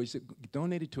from, was it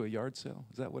donated to a yard sale?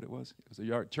 Is that what it was? It was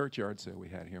a church yard sale we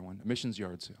had here, a missions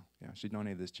yard sale. Yeah, she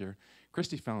donated this chair.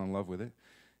 Christy fell in love with it.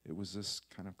 It was this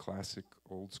kind of classic,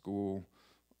 old school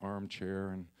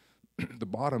armchair, and the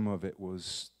bottom of it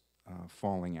was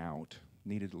falling out.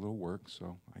 Needed a little work,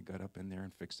 so I got up in there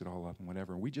and fixed it all up and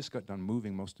whatever. And we just got done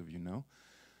moving, most of you know.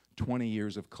 20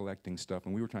 years of collecting stuff,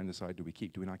 and we were trying to decide, do we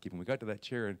keep, do we not keep? And we got to that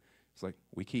chair, and it's like,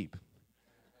 we keep.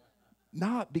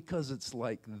 Not because it's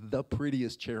like the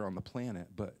prettiest chair on the planet,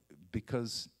 but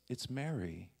because it's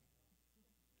Mary.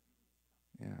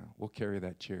 Yeah, we'll carry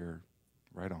that chair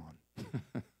right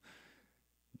on.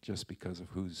 Just because of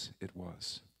whose it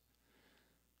was.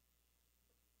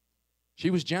 She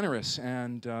was generous,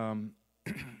 and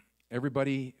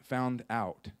everybody found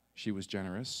out she was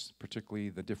generous, particularly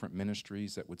the different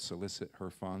ministries that would solicit her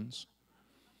funds.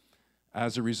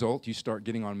 As a result, you start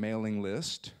getting on mailing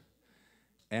list,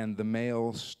 and the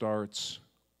mail starts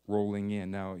rolling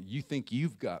in. Now, you think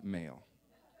you've got mail.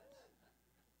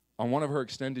 On one of her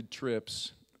extended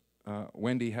trips,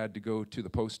 Wendy had to go to the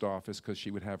post office because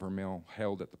she would have her mail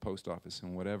held at the post office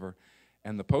and whatever.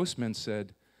 And the postman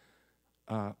said,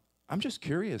 I'm just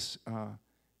curious,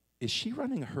 is she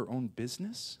running her own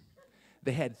business?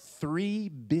 They had 3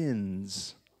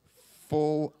 bins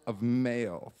full of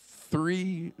mail.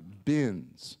 3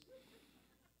 bins.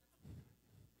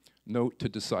 Note to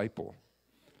disciple.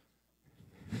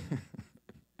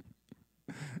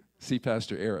 See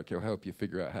Pastor Eric. He'll help you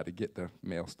figure out how to get the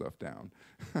mail stuff down.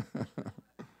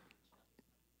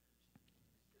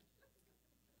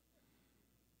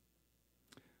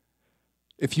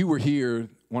 If you were here,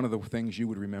 one of the things you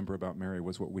would remember about Mary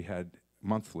was what we had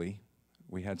monthly.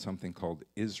 We had something called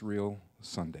Israel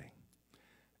Sunday.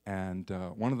 And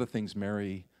one of the things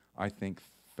Mary, I think,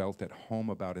 felt at home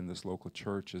about in this local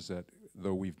church is that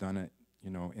though we've done it, you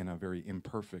know, in a very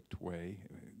imperfect way,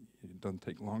 it doesn't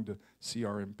take long to see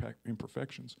our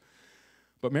imperfections.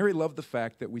 But Mary loved the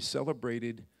fact that we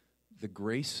celebrated the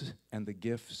grace and the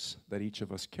gifts that each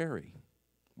of us carry.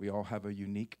 We all have a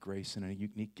unique grace and a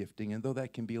unique gifting, and though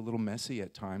that can be a little messy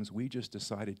at times, we just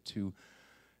decided to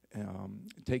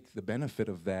take the benefit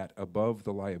of that above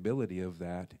the liability of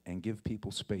that and give people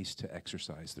space to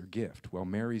exercise their gift. Well,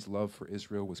 Mary's love for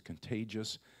Israel was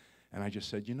contagious, and I just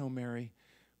said, you know, Mary,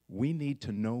 we need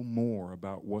to know more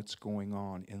about what's going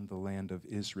on in the land of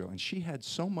Israel. And she had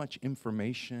so much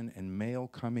information and mail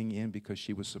coming in because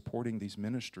she was supporting these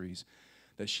ministries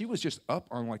that she was just up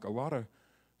on like a lot of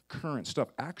current stuff.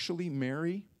 Actually,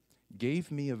 Mary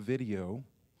gave me a video,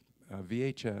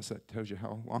 VHS, that tells you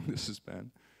how long this has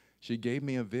been. She gave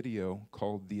me a video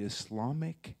called The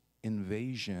Islamic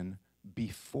Invasion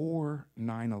Before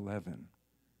 9/11.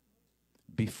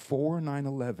 Before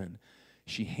 9/11,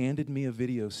 she handed me a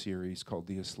video series called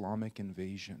The Islamic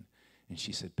Invasion. And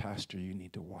she said, Pastor, you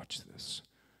need to watch this.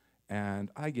 And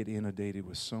I get inundated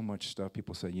with so much stuff.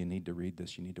 People say, you need to read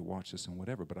this, you need to watch this, and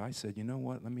whatever. But I said, you know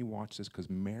what, let me watch this, because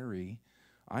Mary,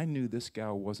 I knew this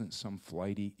gal wasn't some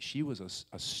flighty. She was an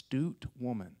astute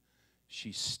woman.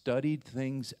 She studied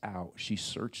things out. She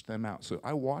searched them out. So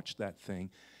I watched that thing.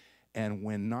 And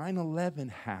when 9/11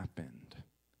 happened,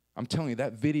 I'm telling you,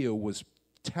 that video was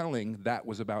telling that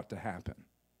was about to happen.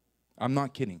 I'm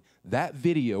not kidding. That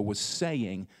video was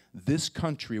saying this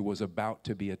country was about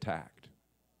to be attacked.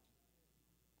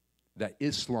 That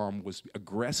Islam was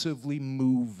aggressively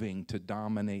moving to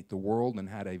dominate the world and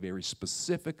had a very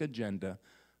specific agenda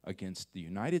against the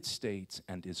United States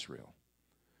and Israel.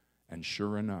 And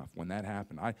sure enough, when that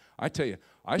happened, I tell you,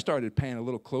 I started paying a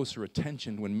little closer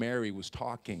attention when Mary was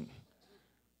talking.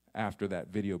 after that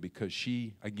video because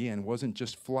she, again, wasn't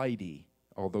just flighty,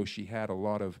 although she had a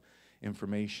lot of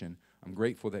information. I'm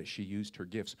grateful that she used her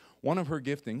gifts. One of her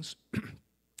giftings,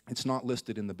 it's not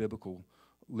listed in the biblical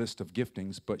list of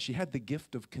giftings, but she had the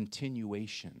gift of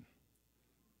continuation.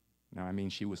 Now, I mean,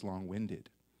 she was long-winded.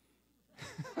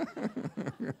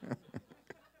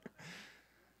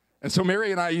 And so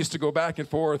Mary and I used to go back and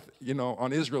forth,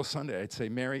 on Israel Sunday. I'd say,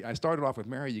 Mary, I started off with,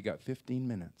 Mary, you got 15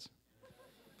 minutes.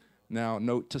 Now,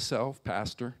 note to self,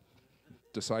 pastor,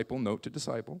 disciple, note to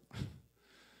disciple.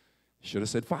 Should have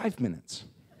said 5 minutes.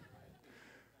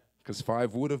 Because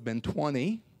 5 would have been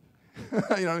 20.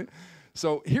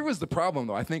 So here was the problem,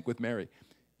 though, I think, with Mary.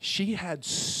 She had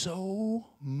so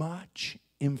much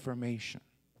information.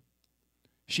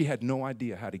 She had no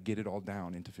idea how to get it all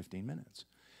down into 15 minutes.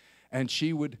 And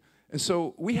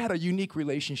so we had a unique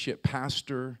relationship,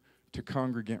 pastor to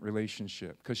congregant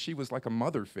relationship, because she was like a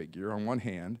mother figure on one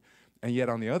hand, and yet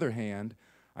on the other hand,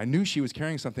 I knew she was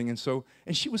carrying something, and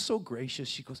she was so gracious.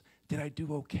 She goes, did I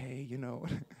do okay,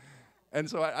 And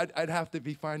so I'd have to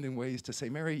be finding ways to say,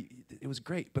 Mary, it was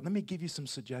great, but let me give you some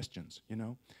suggestions,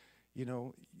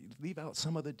 leave out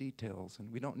some of the details,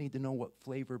 and we don't need to know what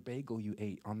flavor bagel you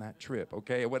ate on that trip,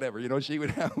 okay, or whatever. She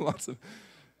would have lots of,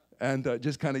 and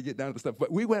just kind of get down to the stuff.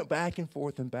 But we went back and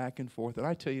forth, and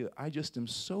I tell you, I just am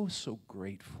so, so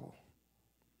grateful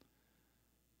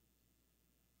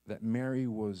that Mary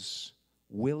was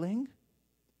willing.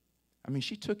 I mean,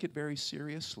 she took it very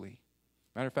seriously.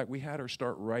 Matter of fact, we had her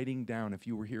start writing down. If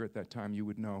you were here at that time, you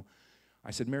would know.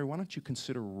 I said, Mary, why don't you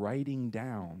consider writing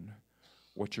down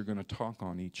what you're going to talk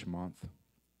on each month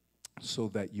so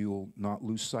that you'll not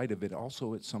lose sight of it.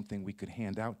 Also, it's something we could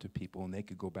hand out to people, and they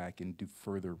could go back and do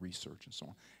further research and so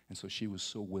on. And so she was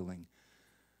so willing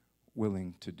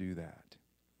to do that.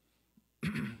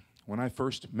 When I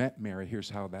first met Mary, here's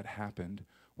how that happened.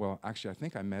 Well, actually, I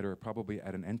think I met her probably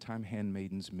at an End Time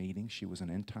Handmaidens meeting. She was an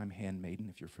End Time handmaiden,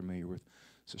 if you're familiar with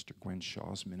Sister Gwen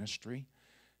Shaw's ministry,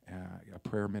 a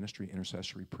prayer ministry,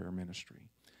 intercessory prayer ministry.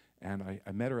 And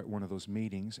I met her at one of those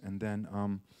meetings, and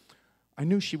then I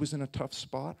knew she was in a tough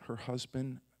spot. Her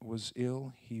husband was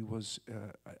ill. He was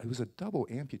a double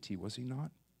amputee, was he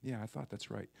not? Yeah, I thought that's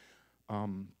right.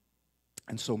 And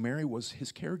so Mary was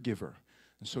his caregiver.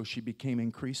 And so she became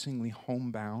increasingly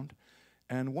homebound.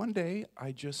 And one day,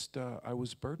 I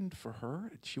was burdened for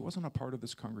her. She wasn't a part of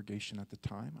this congregation at the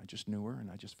time. I just knew her, and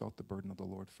I just felt the burden of the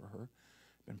Lord for her.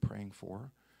 Been praying for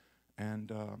her.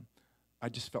 And I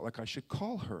just felt like I should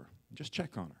call her, just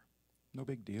check on her. No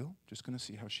big deal, just going to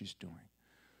see how she's doing.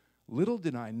 Little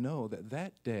did I know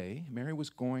that day, Mary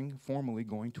was formally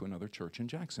going to another church in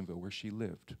Jacksonville where she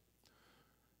lived.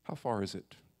 How far is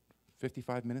it?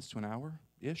 55 minutes to an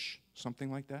hour-ish,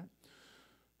 something like that.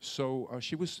 So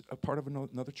she was a part of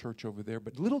another church over there.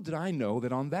 But little did I know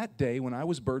that on that day when I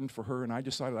was burdened for her and I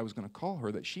decided I was going to call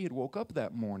her, that she had woke up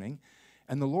that morning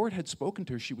and the Lord had spoken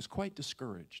to her. She was quite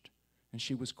discouraged and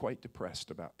she was quite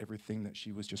depressed about everything that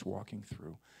she was just walking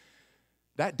through.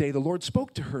 That day the Lord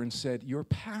spoke to her and said, your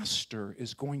pastor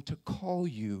is going to call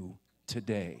you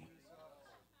today.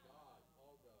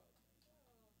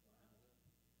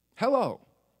 Hello.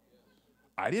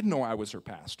 I didn't know I was her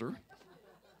pastor.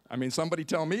 I mean, somebody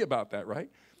tell me about that, right?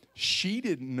 She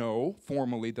didn't know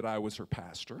formally that I was her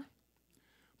pastor,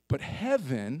 but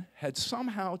heaven had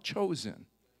somehow chosen,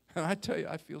 and I tell you,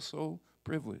 I feel so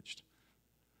privileged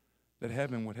that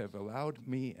heaven would have allowed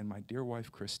me and my dear wife,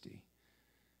 Christy,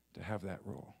 to have that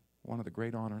role, one of the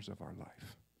great honors of our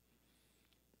life.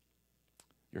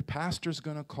 Your pastor's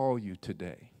going to call you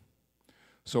today.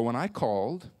 So when I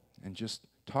called and just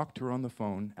talked to her on the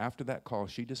phone, after that call,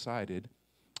 she decided,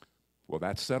 well,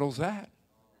 that settles that.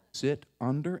 Sit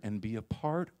under and be a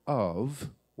part of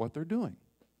what they're doing.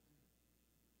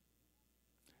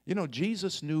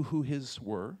 Jesus knew who his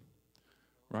were,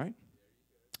 right?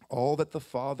 All that the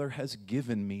Father has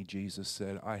given me, Jesus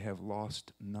said, I have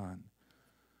lost none.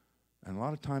 And a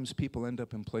lot of times people end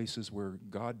up in places where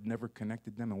God never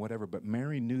connected them and whatever, but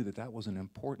Mary knew that that was an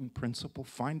important principle.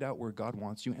 Find out where God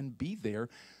wants you and be there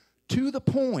to the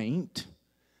point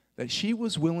that she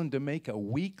was willing to make a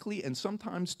weekly and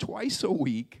sometimes twice a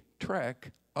week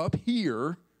trek up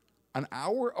here an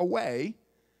hour away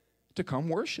to come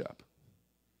worship.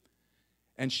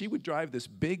 And she would drive this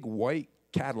big white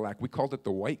Cadillac. We called it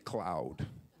the White Cloud.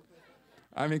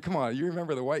 I mean, come on, you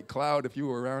remember the White Cloud if you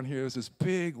were around here. It was this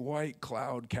big White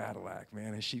Cloud Cadillac,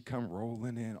 man, and she'd come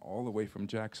rolling in all the way from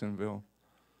Jacksonville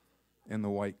in the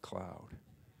White Cloud.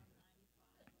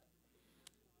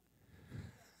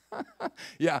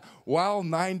 Yeah, while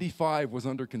 95 was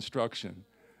under construction,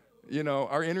 You know,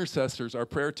 our intercessors, our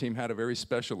prayer team had a very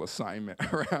special assignment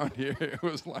around here. It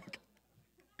was like,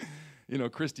 you know,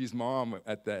 Christy's mom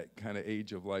at that kind of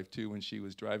age of life, too, when she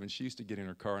was driving, she used to get in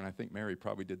her car, and I think Mary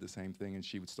probably did the same thing, and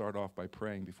she would start off by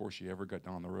praying before she ever got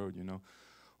down the road, you know.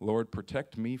 Lord,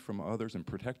 protect me from others and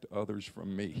protect others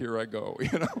from me. Here I go,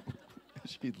 you know.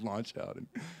 She'd launch out and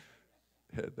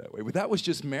head that way. But that was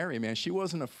just Mary, man. She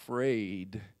wasn't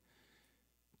afraid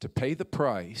to pay the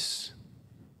price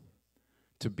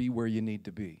to be where you need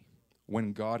to be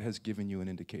when God has given you an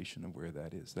indication of where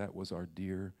that is. That was our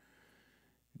dear,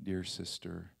 dear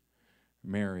sister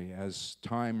Mary. As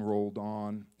time rolled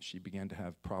on, she began to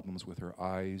have problems with her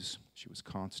eyes. She was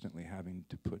constantly having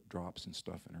to put drops and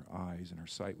stuff in her eyes, and her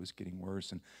sight was getting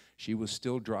worse, and she was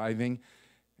still driving.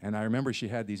 And I remember she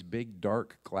had these big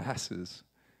dark glasses,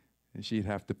 and she'd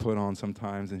have to put on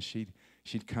sometimes, and she'd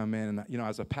come in, and, you know,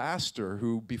 as a pastor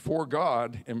who, before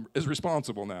God, is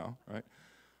responsible now, right?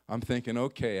 I'm thinking,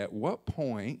 okay, at what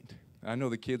point, I know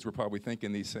the kids were probably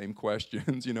thinking these same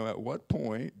questions, you know, at what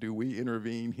point do we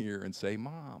intervene here and say,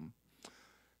 Mom,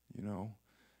 you know,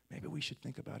 maybe we should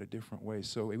think about a different way.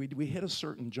 So we hit a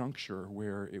certain juncture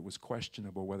where it was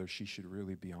questionable whether she should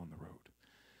really be on the road.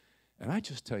 And I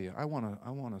just tell you, I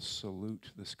want to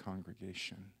salute this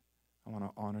congregation. I want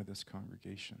to honor this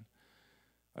congregation.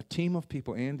 A team of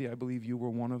people, Andy, I believe you were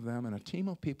one of them, and a team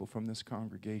of people from this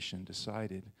congregation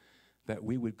decided that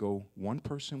we would go, one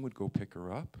person would go pick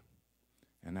her up,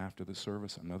 and after the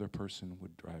service, another person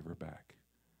would drive her back.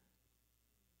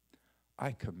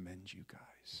 I commend you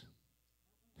guys.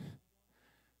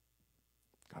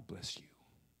 God bless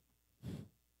you.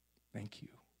 Thank you.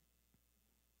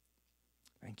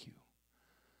 Thank you.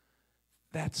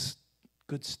 That's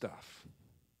good stuff.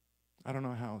 I don't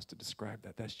know how else to describe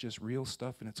that. That's just real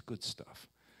stuff, and it's good stuff.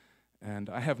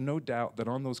 And I have no doubt that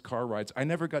on those car rides, I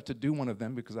never got to do one of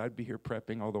them because I'd be here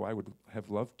prepping, although I would have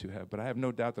loved to have, but I have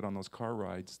no doubt that on those car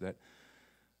rides that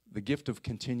the gift of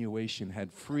continuation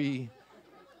had free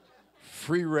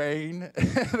reign.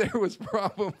 There was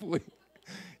probably,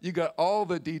 you got all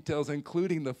the details,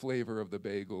 including the flavor of the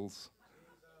bagels.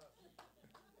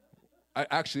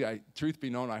 Truth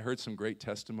be known, I heard some great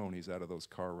testimonies out of those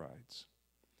car rides.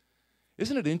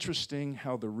 Isn't it interesting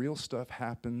how the real stuff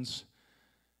happens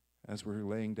as we're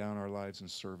laying down our lives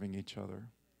and serving each other?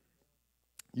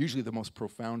 Usually the most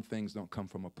profound things don't come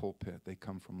from a pulpit. They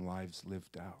come from lives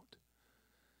lived out.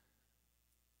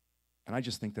 And I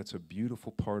just think that's a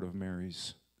beautiful part of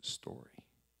Mary's story.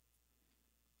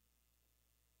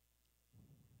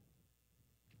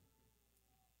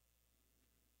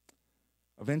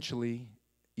 Eventually,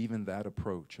 even that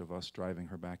approach of us driving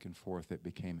her back and forth, it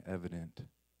became evident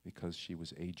because she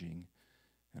was aging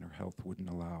and her health wouldn't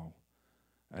allow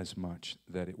as much,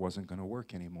 that it wasn't going to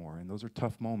work anymore. And those are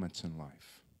tough moments in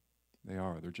life. They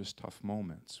are. They're just tough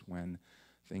moments when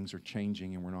things are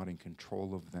changing and we're not in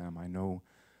control of them. I know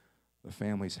the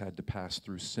families had to pass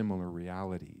through similar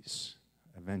realities.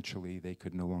 Eventually, they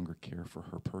could no longer care for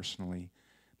her personally.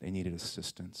 They needed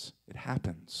assistance. It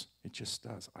happens. It just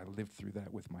does. I lived through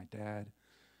that with my dad.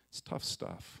 It's tough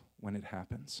stuff when it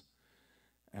happens.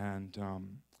 And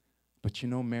but you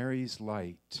know, Mary's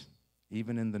light,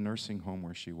 even in the nursing home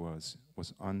where she was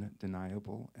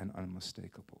undeniable and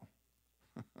unmistakable.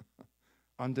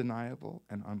 Undeniable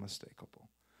and unmistakable.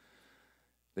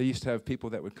 They used to have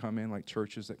people that would come in, like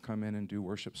churches that come in and do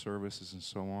worship services and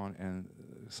so on, and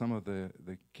some of the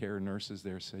care nurses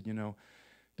there said, you know,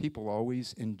 people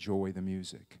always enjoy the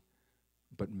music,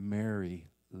 but Mary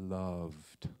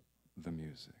loved the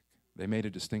music. They made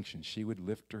a distinction. She would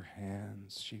lift her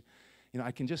hands.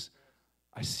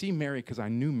 I see Mary because I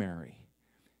knew Mary.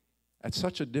 At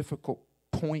such a difficult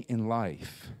point in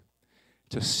life,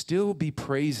 to still be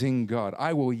praising God.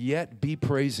 I will yet be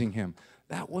praising Him.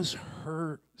 That was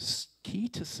her key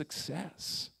to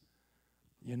success,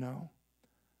 you know.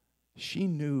 She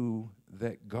knew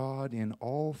that God in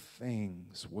all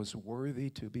things was worthy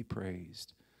to be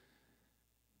praised.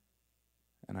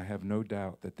 And I have no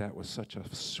doubt that that was such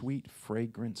a sweet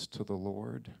fragrance to the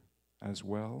Lord as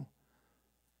well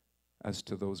as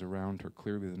to those around her.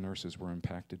 Clearly the nurses were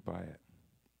impacted by it.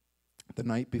 The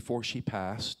night before she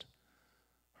passed,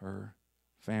 her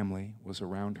family was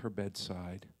around her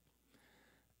bedside,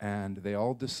 and they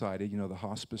all decided, you know, the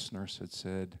hospice nurse had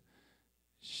said,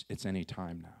 it's any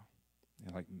time now.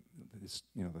 And like, it's,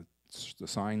 you know, the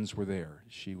signs were there.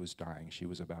 She was dying. She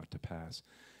was about to pass.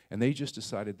 And they just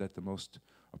decided that the most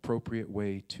appropriate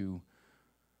way to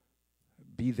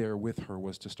be there with her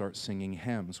was to start singing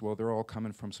hymns. Well, they're all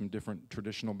coming from some different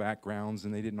traditional backgrounds,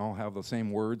 and they didn't all have the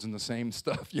same words and the same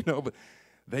stuff, you know, but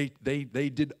they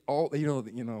did all,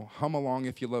 hum along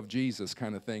if you love Jesus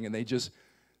kind of thing, and they just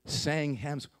sang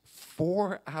hymns.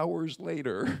 4 hours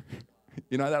later,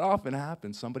 that often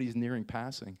happens. Somebody's nearing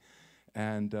passing.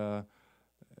 And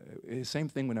same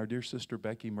thing when our dear sister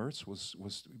Becky Mertz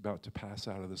was about to pass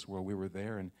out of this world. We were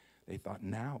there, and they thought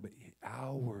now, but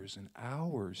hours and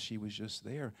hours she was just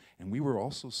there. And we were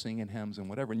also singing hymns and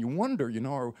whatever. And you wonder,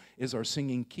 is our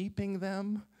singing keeping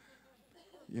them?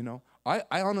 I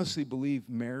honestly believe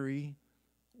Mary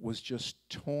was just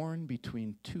torn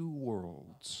between two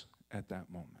worlds at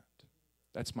that moment.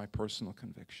 That's my personal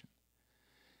conviction.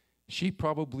 She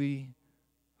probably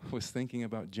was thinking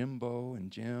about Jimbo and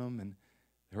Jim and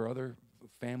her other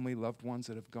family, loved ones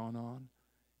that have gone on,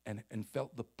 and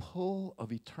felt the pull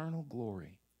of eternal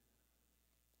glory.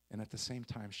 And at the same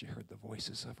time, she heard the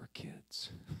voices of her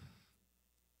kids.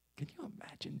 Can you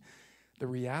imagine the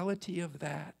reality of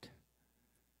that?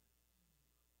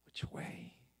 Which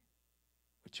way?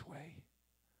 Which way?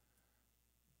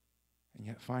 And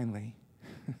yet finally,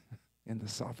 in the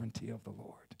sovereignty of the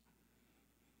Lord,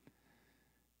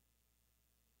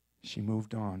 she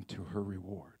moved on to her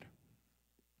reward.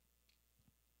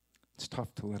 It's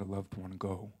tough to let a loved one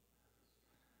go.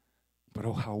 But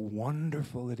oh, how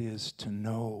wonderful it is to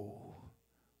know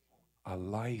a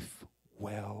life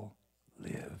well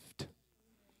lived.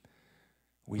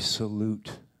 We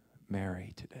salute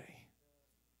Mary today.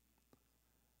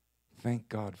 Thank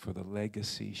God for the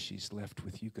legacy she's left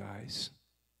with you guys,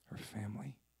 her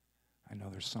family. I know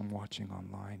there's some watching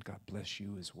online. God bless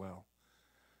you as well.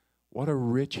 What a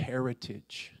rich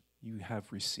heritage you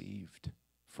have received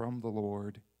from the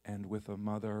Lord, and with a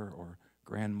mother or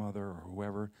grandmother or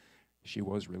whoever she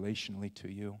was relationally to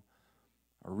you.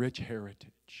 A rich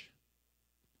heritage.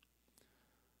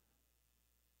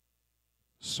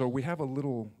 So we have a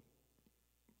little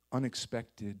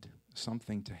unexpected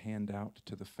something to hand out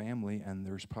to the family, and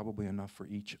there's probably enough for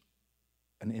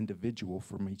an individual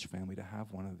from each family to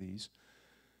have one of these.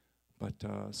 But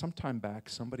some time back,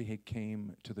 somebody had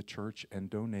came to the church and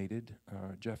donated,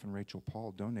 Jeff and Rachel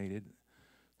Paul donated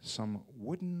some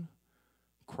wooden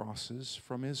crosses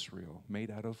from Israel made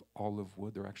out of olive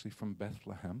wood. They're actually from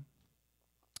Bethlehem.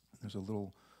 There's a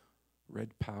little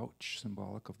red pouch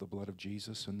symbolic of the blood of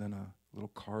Jesus, and then a little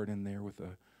card in there with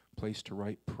a place to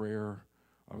write prayer,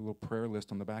 a little prayer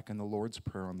list on the back, and the Lord's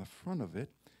Prayer on the front of it.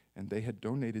 And they had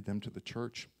donated them to the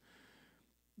church.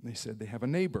 They said they have a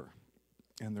neighbor,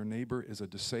 and their neighbor is a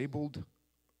disabled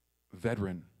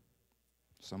veteran,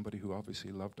 somebody who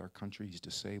obviously loved our country. He's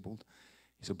disabled.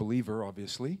 He's a believer,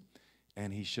 obviously,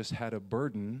 and he's just had a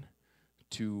burden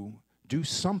to do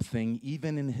something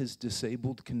even in his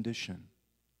disabled condition.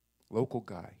 Local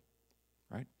guy,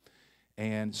 right?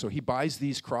 And so he buys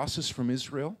these crosses from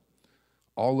Israel,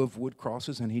 olive wood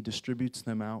crosses, and he distributes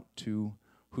them out to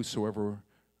whosoever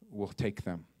will take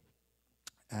them.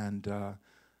 And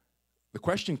the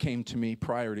question came to me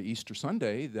prior to Easter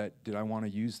Sunday that did I want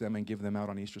to use them and give them out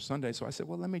on Easter Sunday? So I said,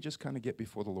 well, let me just kind of get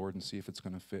before the Lord and see if it's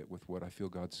going to fit with what I feel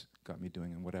God's got me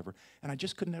doing and whatever. And I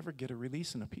just could never get a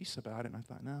release and a peace about it. And I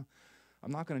thought, no,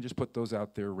 I'm not going to just put those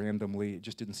out there randomly. It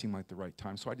just didn't seem like the right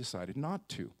time. So I decided not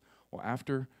to. Well,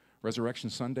 after Resurrection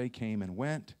Sunday came and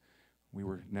went, we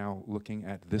were now looking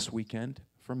at this weekend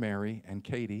for Mary, and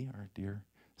Katie, our dear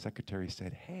secretary,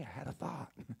 said, hey, I had a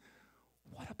thought.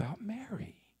 What about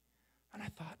Mary? And I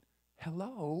thought,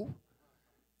 hello,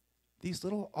 these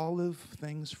little olive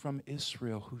things from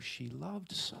Israel, who she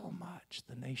loved so much,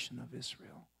 the nation of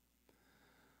Israel.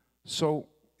 So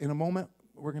in a moment,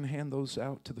 we're going to hand those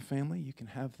out to the family. You can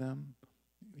have them.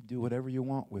 Do whatever you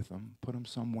want with them. Put them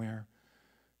somewhere.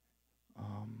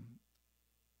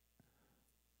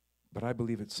 But I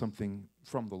believe it's something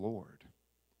from the Lord.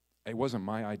 It wasn't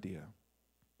my idea.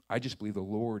 I just believe the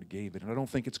Lord gave it. And I don't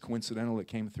think it's coincidental it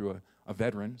came through a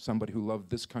veteran, somebody who loved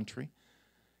this country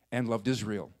and loved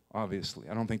Israel, obviously.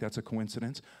 I don't think that's a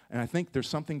coincidence. And I think there's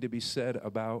something to be said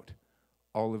about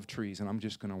olive trees. And I'm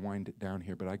just going to wind it down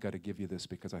here, but I got to give you this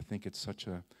because I think it's such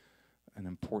an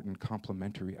important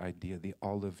complementary idea, the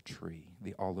olive tree,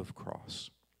 the olive cross.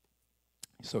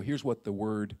 So here's what the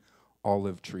word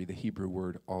olive tree, the Hebrew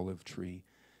word olive tree,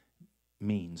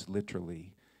 means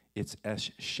literally. It's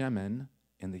esh-shemen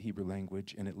in the Hebrew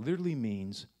language, and it literally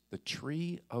means the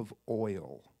tree of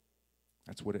oil.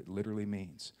 That's what it literally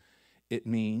means. It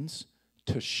means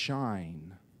to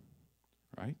shine,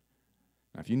 right?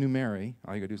 Now, if you knew Mary,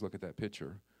 all you got to do is look at that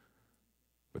picture.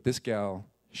 But this gal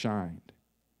shined.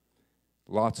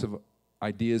 Lots of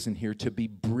ideas in here. To be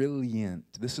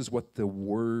brilliant. This is what the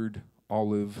word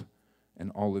olive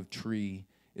and olive tree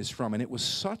is from. And it was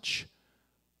such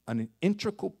an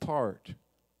integral part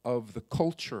of the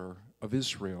culture of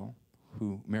Israel,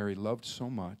 who Mary loved so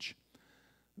much,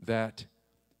 that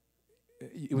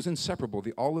it was inseparable.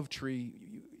 The olive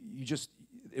tree,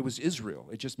 it was Israel.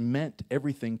 It just meant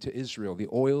everything to Israel. The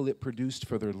oil it produced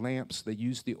for their lamps, they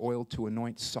used the oil to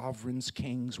anoint sovereigns.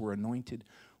 Kings were anointed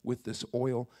with this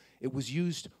oil. It was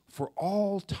used for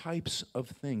all types of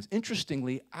things.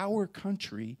 Interestingly, our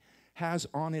country has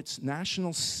on its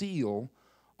national seal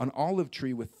an olive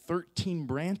tree with 13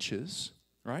 branches,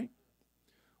 right?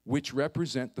 Which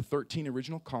represent the 13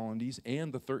 original colonies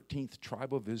and the 13th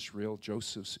tribe of Israel,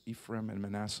 Joseph's, Ephraim, and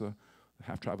Manasseh, the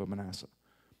half-tribe of Manasseh.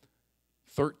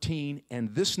 13,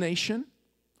 and this nation,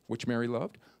 which Mary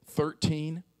loved,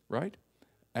 13, right?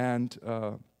 And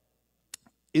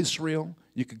Israel,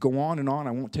 you could go on and on.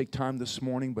 I won't take time this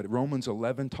morning, but Romans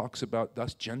 11 talks about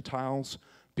us Gentiles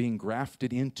being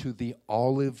grafted into the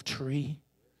olive tree,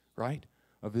 right,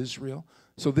 of Israel.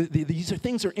 So these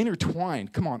things are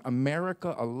intertwined. Come on,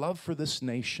 America, a love for this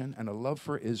nation and a love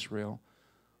for Israel.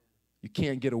 You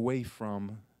can't get away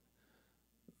from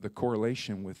the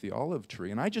correlation with the olive tree.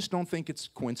 And I just don't think it's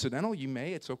coincidental. You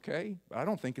may, it's okay. But I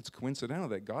don't think it's coincidental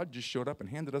that God just showed up and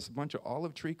handed us a bunch of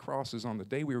olive tree crosses on the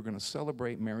day we were going to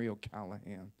celebrate Mary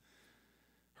O'Callahan,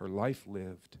 her life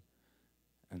lived,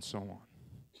 and so on.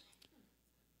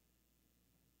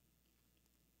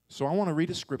 So I want to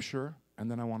read a scripture, and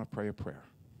then I want to pray a prayer.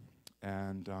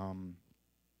 And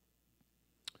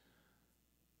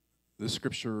this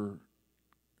scripture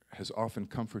has often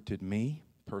comforted me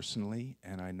personally,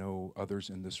 and I know others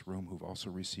in this room who've also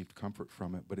received comfort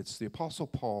from it, but it's the Apostle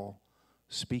Paul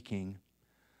speaking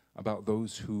about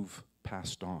those who've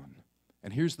passed on.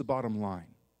 And here's the bottom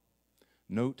line.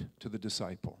 Note to the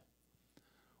disciple,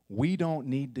 we don't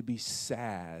need to be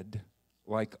sad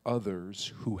like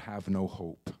others who have no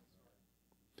hope.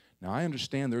 Now, I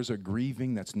understand there's a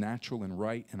grieving that's natural and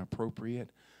right and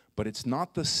appropriate, but it's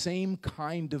not the same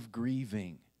kind of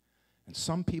grieving. And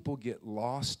some people get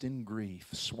lost in grief,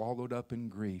 swallowed up in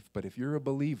grief. But if you're a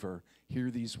believer, hear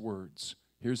these words.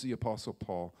 Here's the Apostle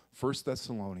Paul, 1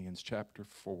 Thessalonians chapter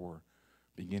 4,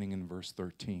 beginning in verse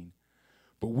 13.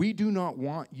 But we do not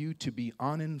want you to be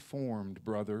uninformed,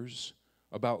 brothers,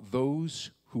 about those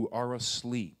who are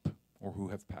asleep or who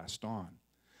have passed on,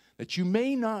 that you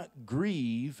may not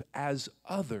grieve as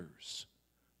others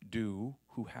do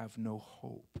who have no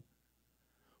hope.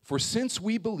 For since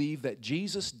we believe that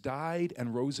Jesus died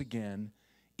and rose again,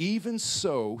 even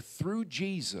so, through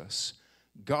Jesus,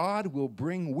 God will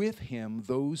bring with him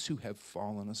those who have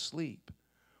fallen asleep.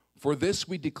 For this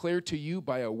we declare to you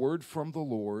by a word from the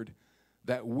Lord,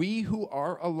 that we who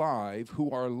are alive,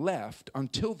 who are left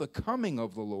until the coming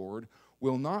of the Lord,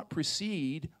 will not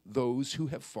precede those who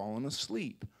have fallen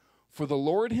asleep. For the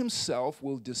Lord himself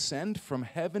will descend from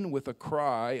heaven with a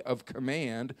cry of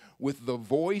command, with the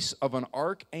voice of an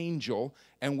archangel,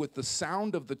 and with the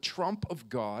sound of the trump of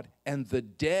God, and the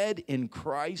dead in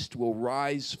Christ will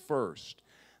rise first.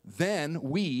 Then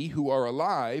we who are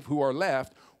alive, who are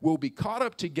left, will be caught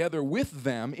up together with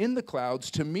them in the clouds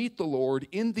to meet the Lord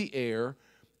in the air,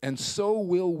 and so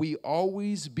will we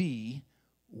always be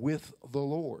with the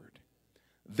Lord.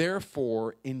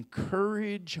 Therefore,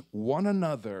 encourage one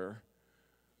another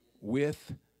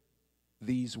with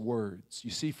these words.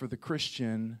 You see, for the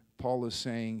Christian, Paul is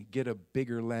saying, get a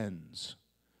bigger lens.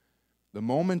 The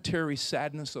momentary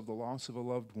sadness of the loss of a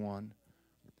loved one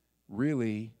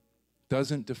really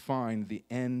doesn't define the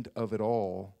end of it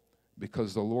all,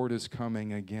 because the Lord is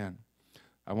coming again.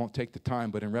 I won't take the time,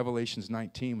 but in Revelations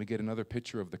 19, we get another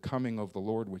picture of the coming of the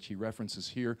Lord, which he references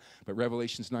here. But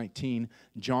Revelations 19,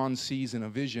 John sees in a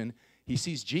vision, he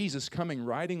sees Jesus coming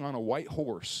riding on a white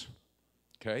horse,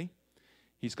 okay?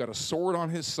 He's got a sword on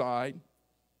his side.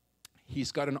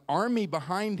 He's got an army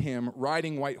behind him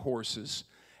riding white horses,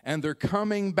 and they're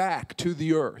coming back to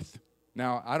the earth.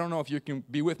 Now, I don't know if you can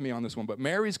be with me on this one, but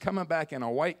Mary's coming back in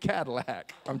a white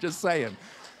Cadillac. I'm just saying.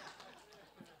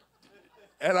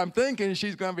 And I'm thinking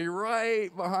she's going to be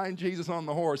right behind Jesus on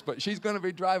the horse, but she's going to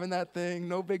be driving that thing,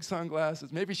 no big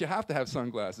sunglasses. Maybe she'll have to have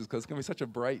sunglasses because it's going to be such a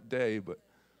bright day, but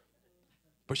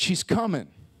she's coming.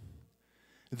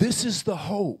 This is the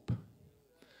hope.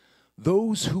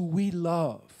 Those who we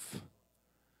love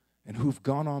and who've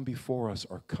gone on before us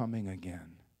are coming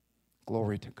again.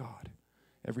 Glory to God.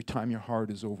 Every time your heart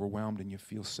is overwhelmed and you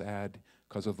feel sad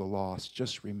because of the loss,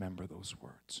 just remember those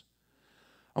words.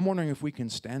 I'm wondering if we can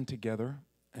stand together.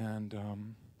 And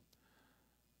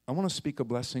I want to speak a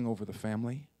blessing over the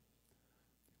family.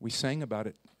 We sang about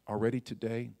it already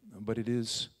today, but it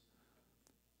is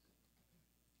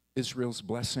Israel's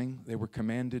blessing. They were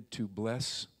commanded to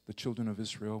bless the children of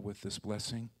Israel with this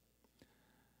blessing.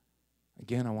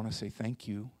 Again, I want to say thank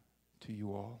you to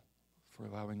you all for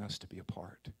allowing us to be a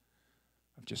part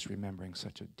of just remembering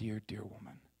such a dear, dear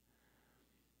woman.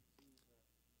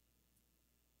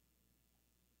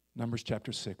 Numbers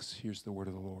chapter 6, here's the word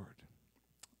of the Lord.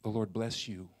 The Lord bless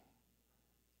you.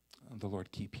 The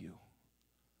Lord keep you.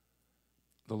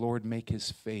 The Lord make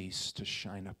his face to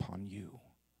shine upon you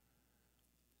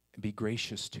and be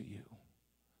gracious to you.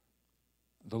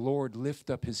 The Lord lift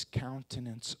up his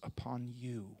countenance upon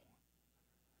you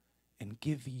and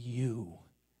give you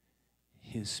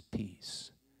his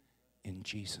peace. In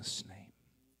Jesus' name,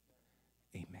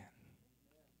 amen.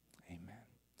 Amen.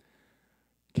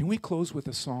 Can we close with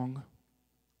a song?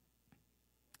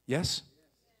 Yes?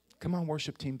 Come on,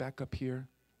 worship team, back up here.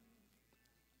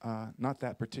 Not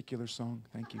that particular song,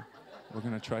 thank you. We're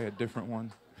going to try a different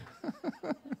one.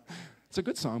 It's a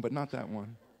good song, but not that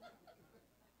one.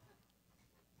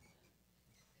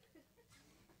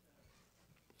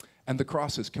 And the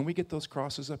crosses. Can we get those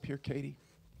crosses up here, Katie?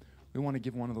 We want to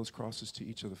give one of those crosses to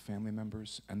each of the family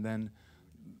members. And then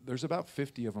there's about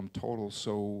 50 of them total.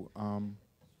 So,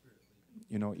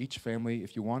 you know, each family,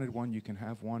 if you wanted one, you can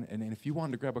have one. And if you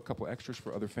wanted to grab a couple extras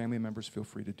for other family members, feel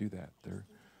free to do that.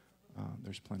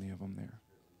 There's plenty of them there.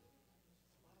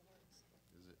 Is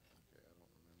it? Okay, I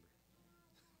don't remember.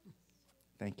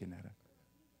 Thank you, Netta.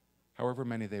 However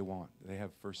many they want. They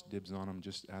have first dibs on them.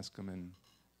 Just ask them and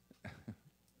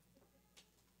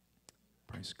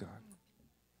praise God.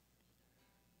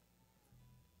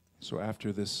 So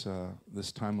after this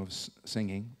this time of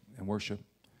singing and worship,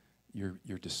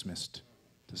 you're dismissed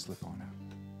to slip on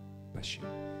out. Bless you.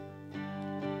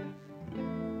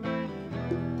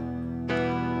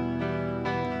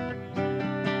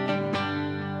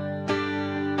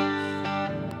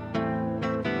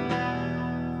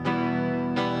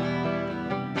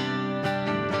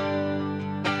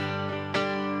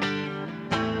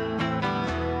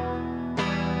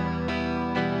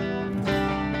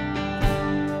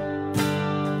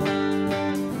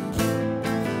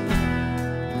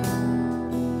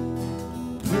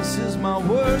 This is my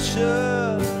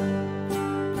worship.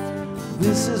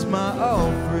 This is my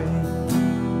offering.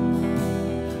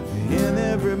 In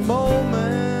every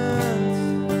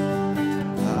moment,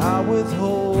 I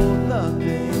withhold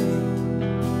nothing.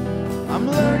 I'm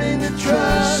learning to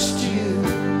trust you,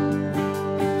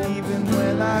 even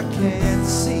when I can't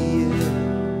see it.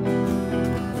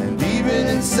 And even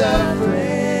in suffering,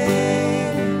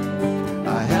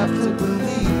 I have to believe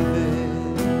it.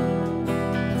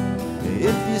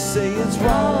 If you say it's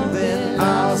wrong, then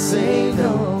I'll say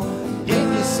no.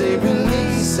 If you say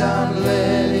release, I'm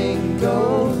letting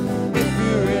go. If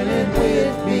you're in it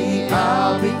with me,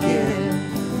 I'll begin.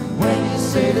 When you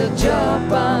say to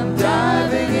jump, I'm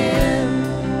diving in.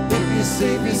 If you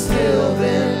say be still,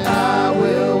 then I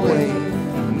will wait.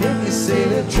 And if you say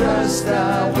to trust,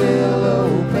 I will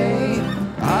obey.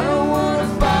 I don't want to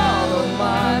follow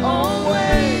my own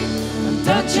way. I'm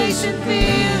done chasing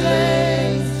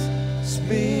feelings.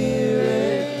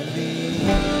 Spirit, lead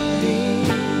me.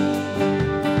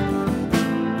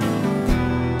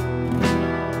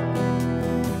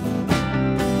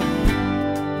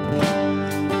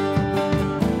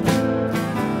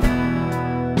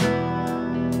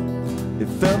 It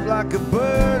felt like a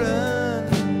burden,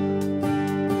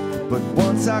 but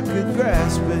once I could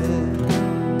grasp it,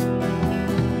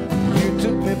 you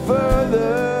took me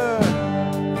further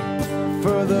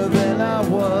than I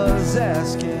was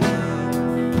asking.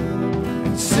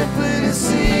 Simply to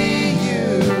see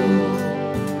you,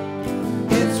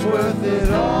 it's worth it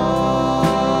all.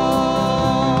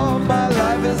 My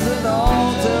life is an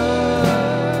altar.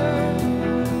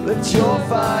 Let your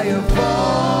fire fall.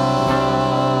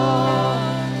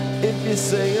 If you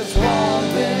say it's wrong,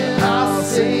 then I'll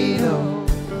say no.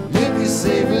 If you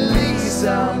say release,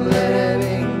 I'm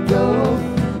letting go.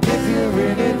 If you're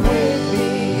in it with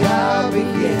me, I'll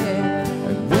begin.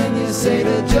 And when you say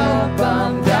to jump,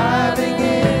 I'm diving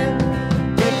in.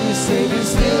 If you say be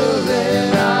still,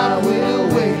 then I will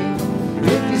wait.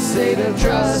 If you say to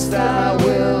trust, I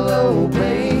will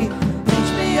obey.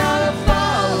 Teach me how to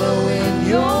follow in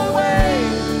your way.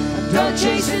 I'm done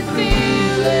chasing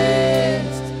feelings.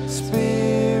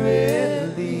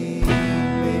 Spirit, lead me.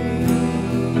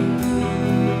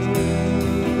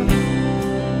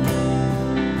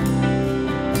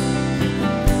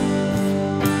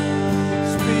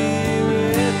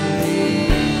 Spirit, lead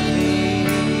me.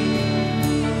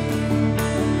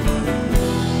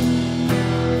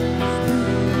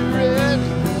 Spirit,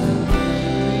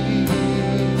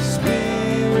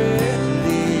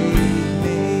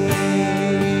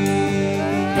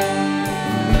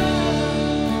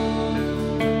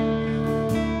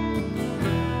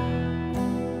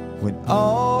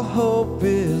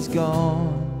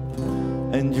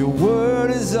 gone, and your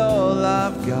word is all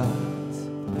I've got.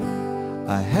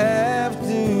 I have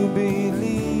to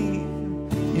believe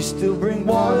you still bring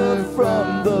water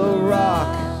from the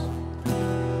rock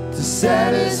to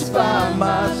satisfy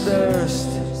my thirst,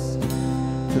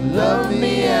 to love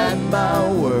me at my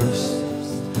worst.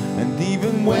 And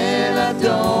even when I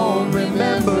don't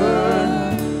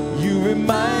remember, you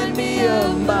remind me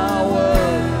of my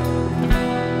word.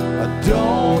 I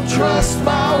don't trust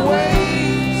my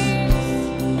ways,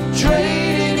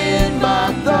 trading in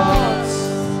my thoughts.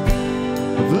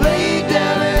 I've laid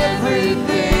down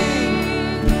everything,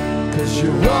 'cause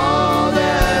you're all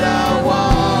that I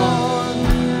want.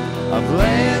 I've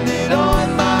landed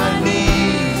on my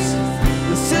knees.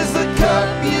 This is the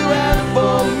cup you have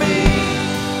for me.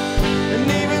 And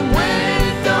even when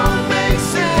it don't make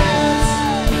sense,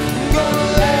 I'm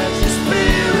gonna let your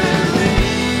spirit lead.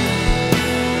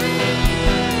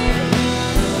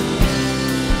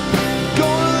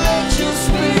 Gonna let your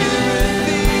spirit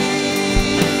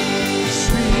lead.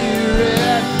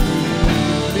 Spirit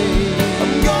lead.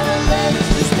 I'm gonna let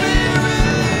your spirit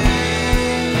lead.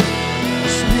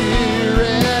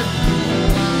 Spirit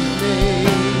lead.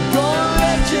 Gonna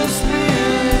let your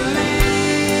spirit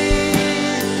lead.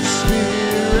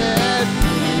 Spirit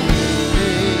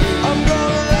lead. I'm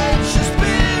gonna let your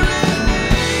spirit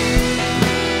lead.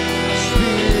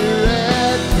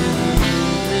 Spirit lead.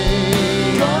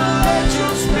 Gonna let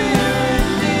your spirit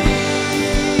lead.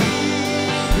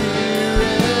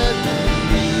 Spirit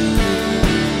lead.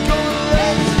 Gonna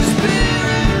let your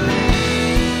spirit lead.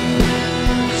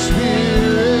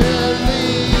 Spirit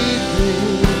lead.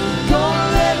 Gonna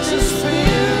let your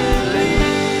spirit lead.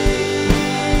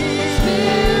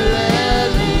 Spirit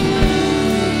lead.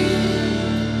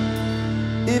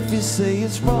 If you say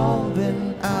it's wrong,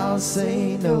 then I'll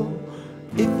say no.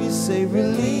 If you say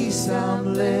release,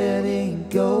 I'm letting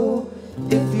go.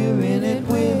 If you're in it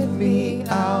with me,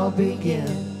 I'll begin.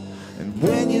 And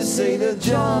when you say to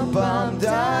jump, I'm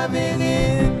diving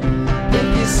in.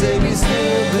 If you say be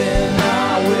still, then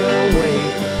I will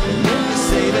wait. And if you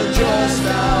say to trust,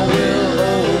 I will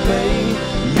obey.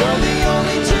 You're the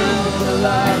only truth, the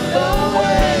light, the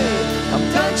way. I'm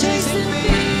done chasing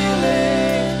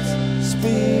feelings.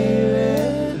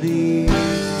 Spirit lead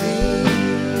me.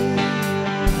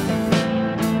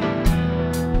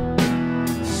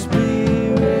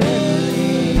 Spirit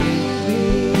lead me.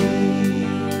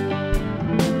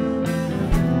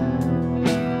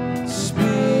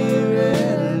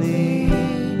 Spirit lead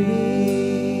me.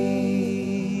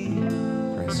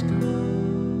 Praise God.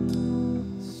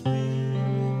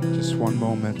 Just one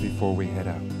moment before we head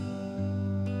out.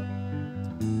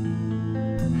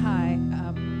 Hi,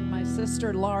 my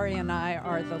sister Laurie and I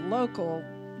are the local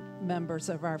members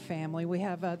of our family. We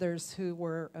have others who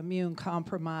were immune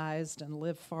compromised and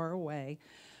live far away.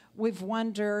 We've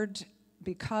wondered,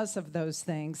 because of those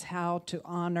things, how to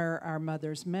honor our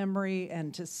mother's memory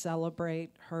and to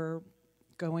celebrate her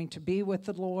going to be with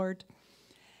the Lord.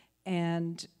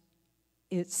 And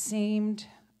it seemed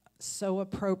so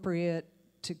appropriate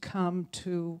to come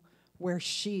to where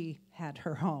she had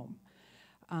her home.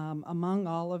 Among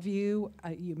all of you,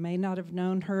 you may not have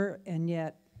known her, and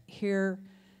yet here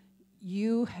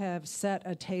you have set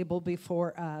a table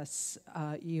before us.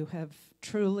 You have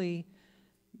truly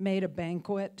made a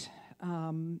banquet.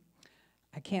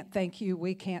 I can't thank you,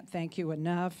 we can't thank you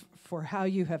enough for how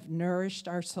you have nourished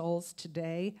our souls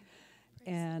today,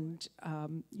 and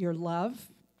your love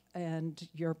and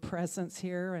your presence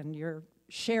here and your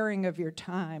sharing of your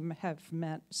time have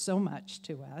meant so much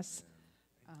to us.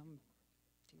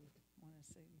 Do you want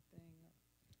to say anything?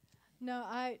 No,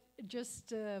 I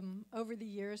just, over the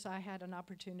years, I had an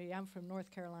opportunity. I'm from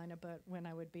North Carolina, but when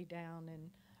I would be down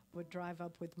and would drive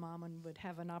up with Mom and would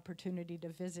have an opportunity to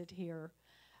visit here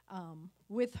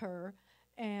with her.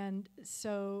 And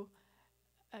so,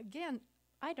 again,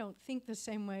 I don't think the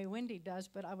same way Wendy does,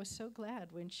 but I was so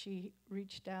glad when she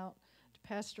reached out to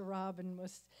Pastor Rob and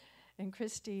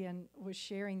Christy and was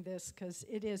sharing this, because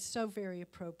it is so very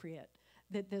appropriate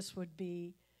that this would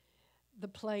be the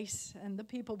place and the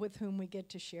people with whom we get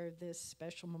to share this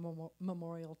special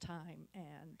memorial time.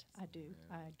 And I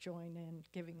join in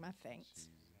giving my thanks.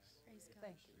 Praise God.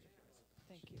 Thank you.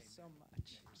 Thank you so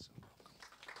much.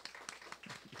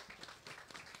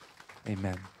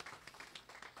 Amen.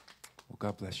 Well,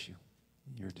 God bless you.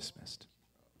 You're dismissed.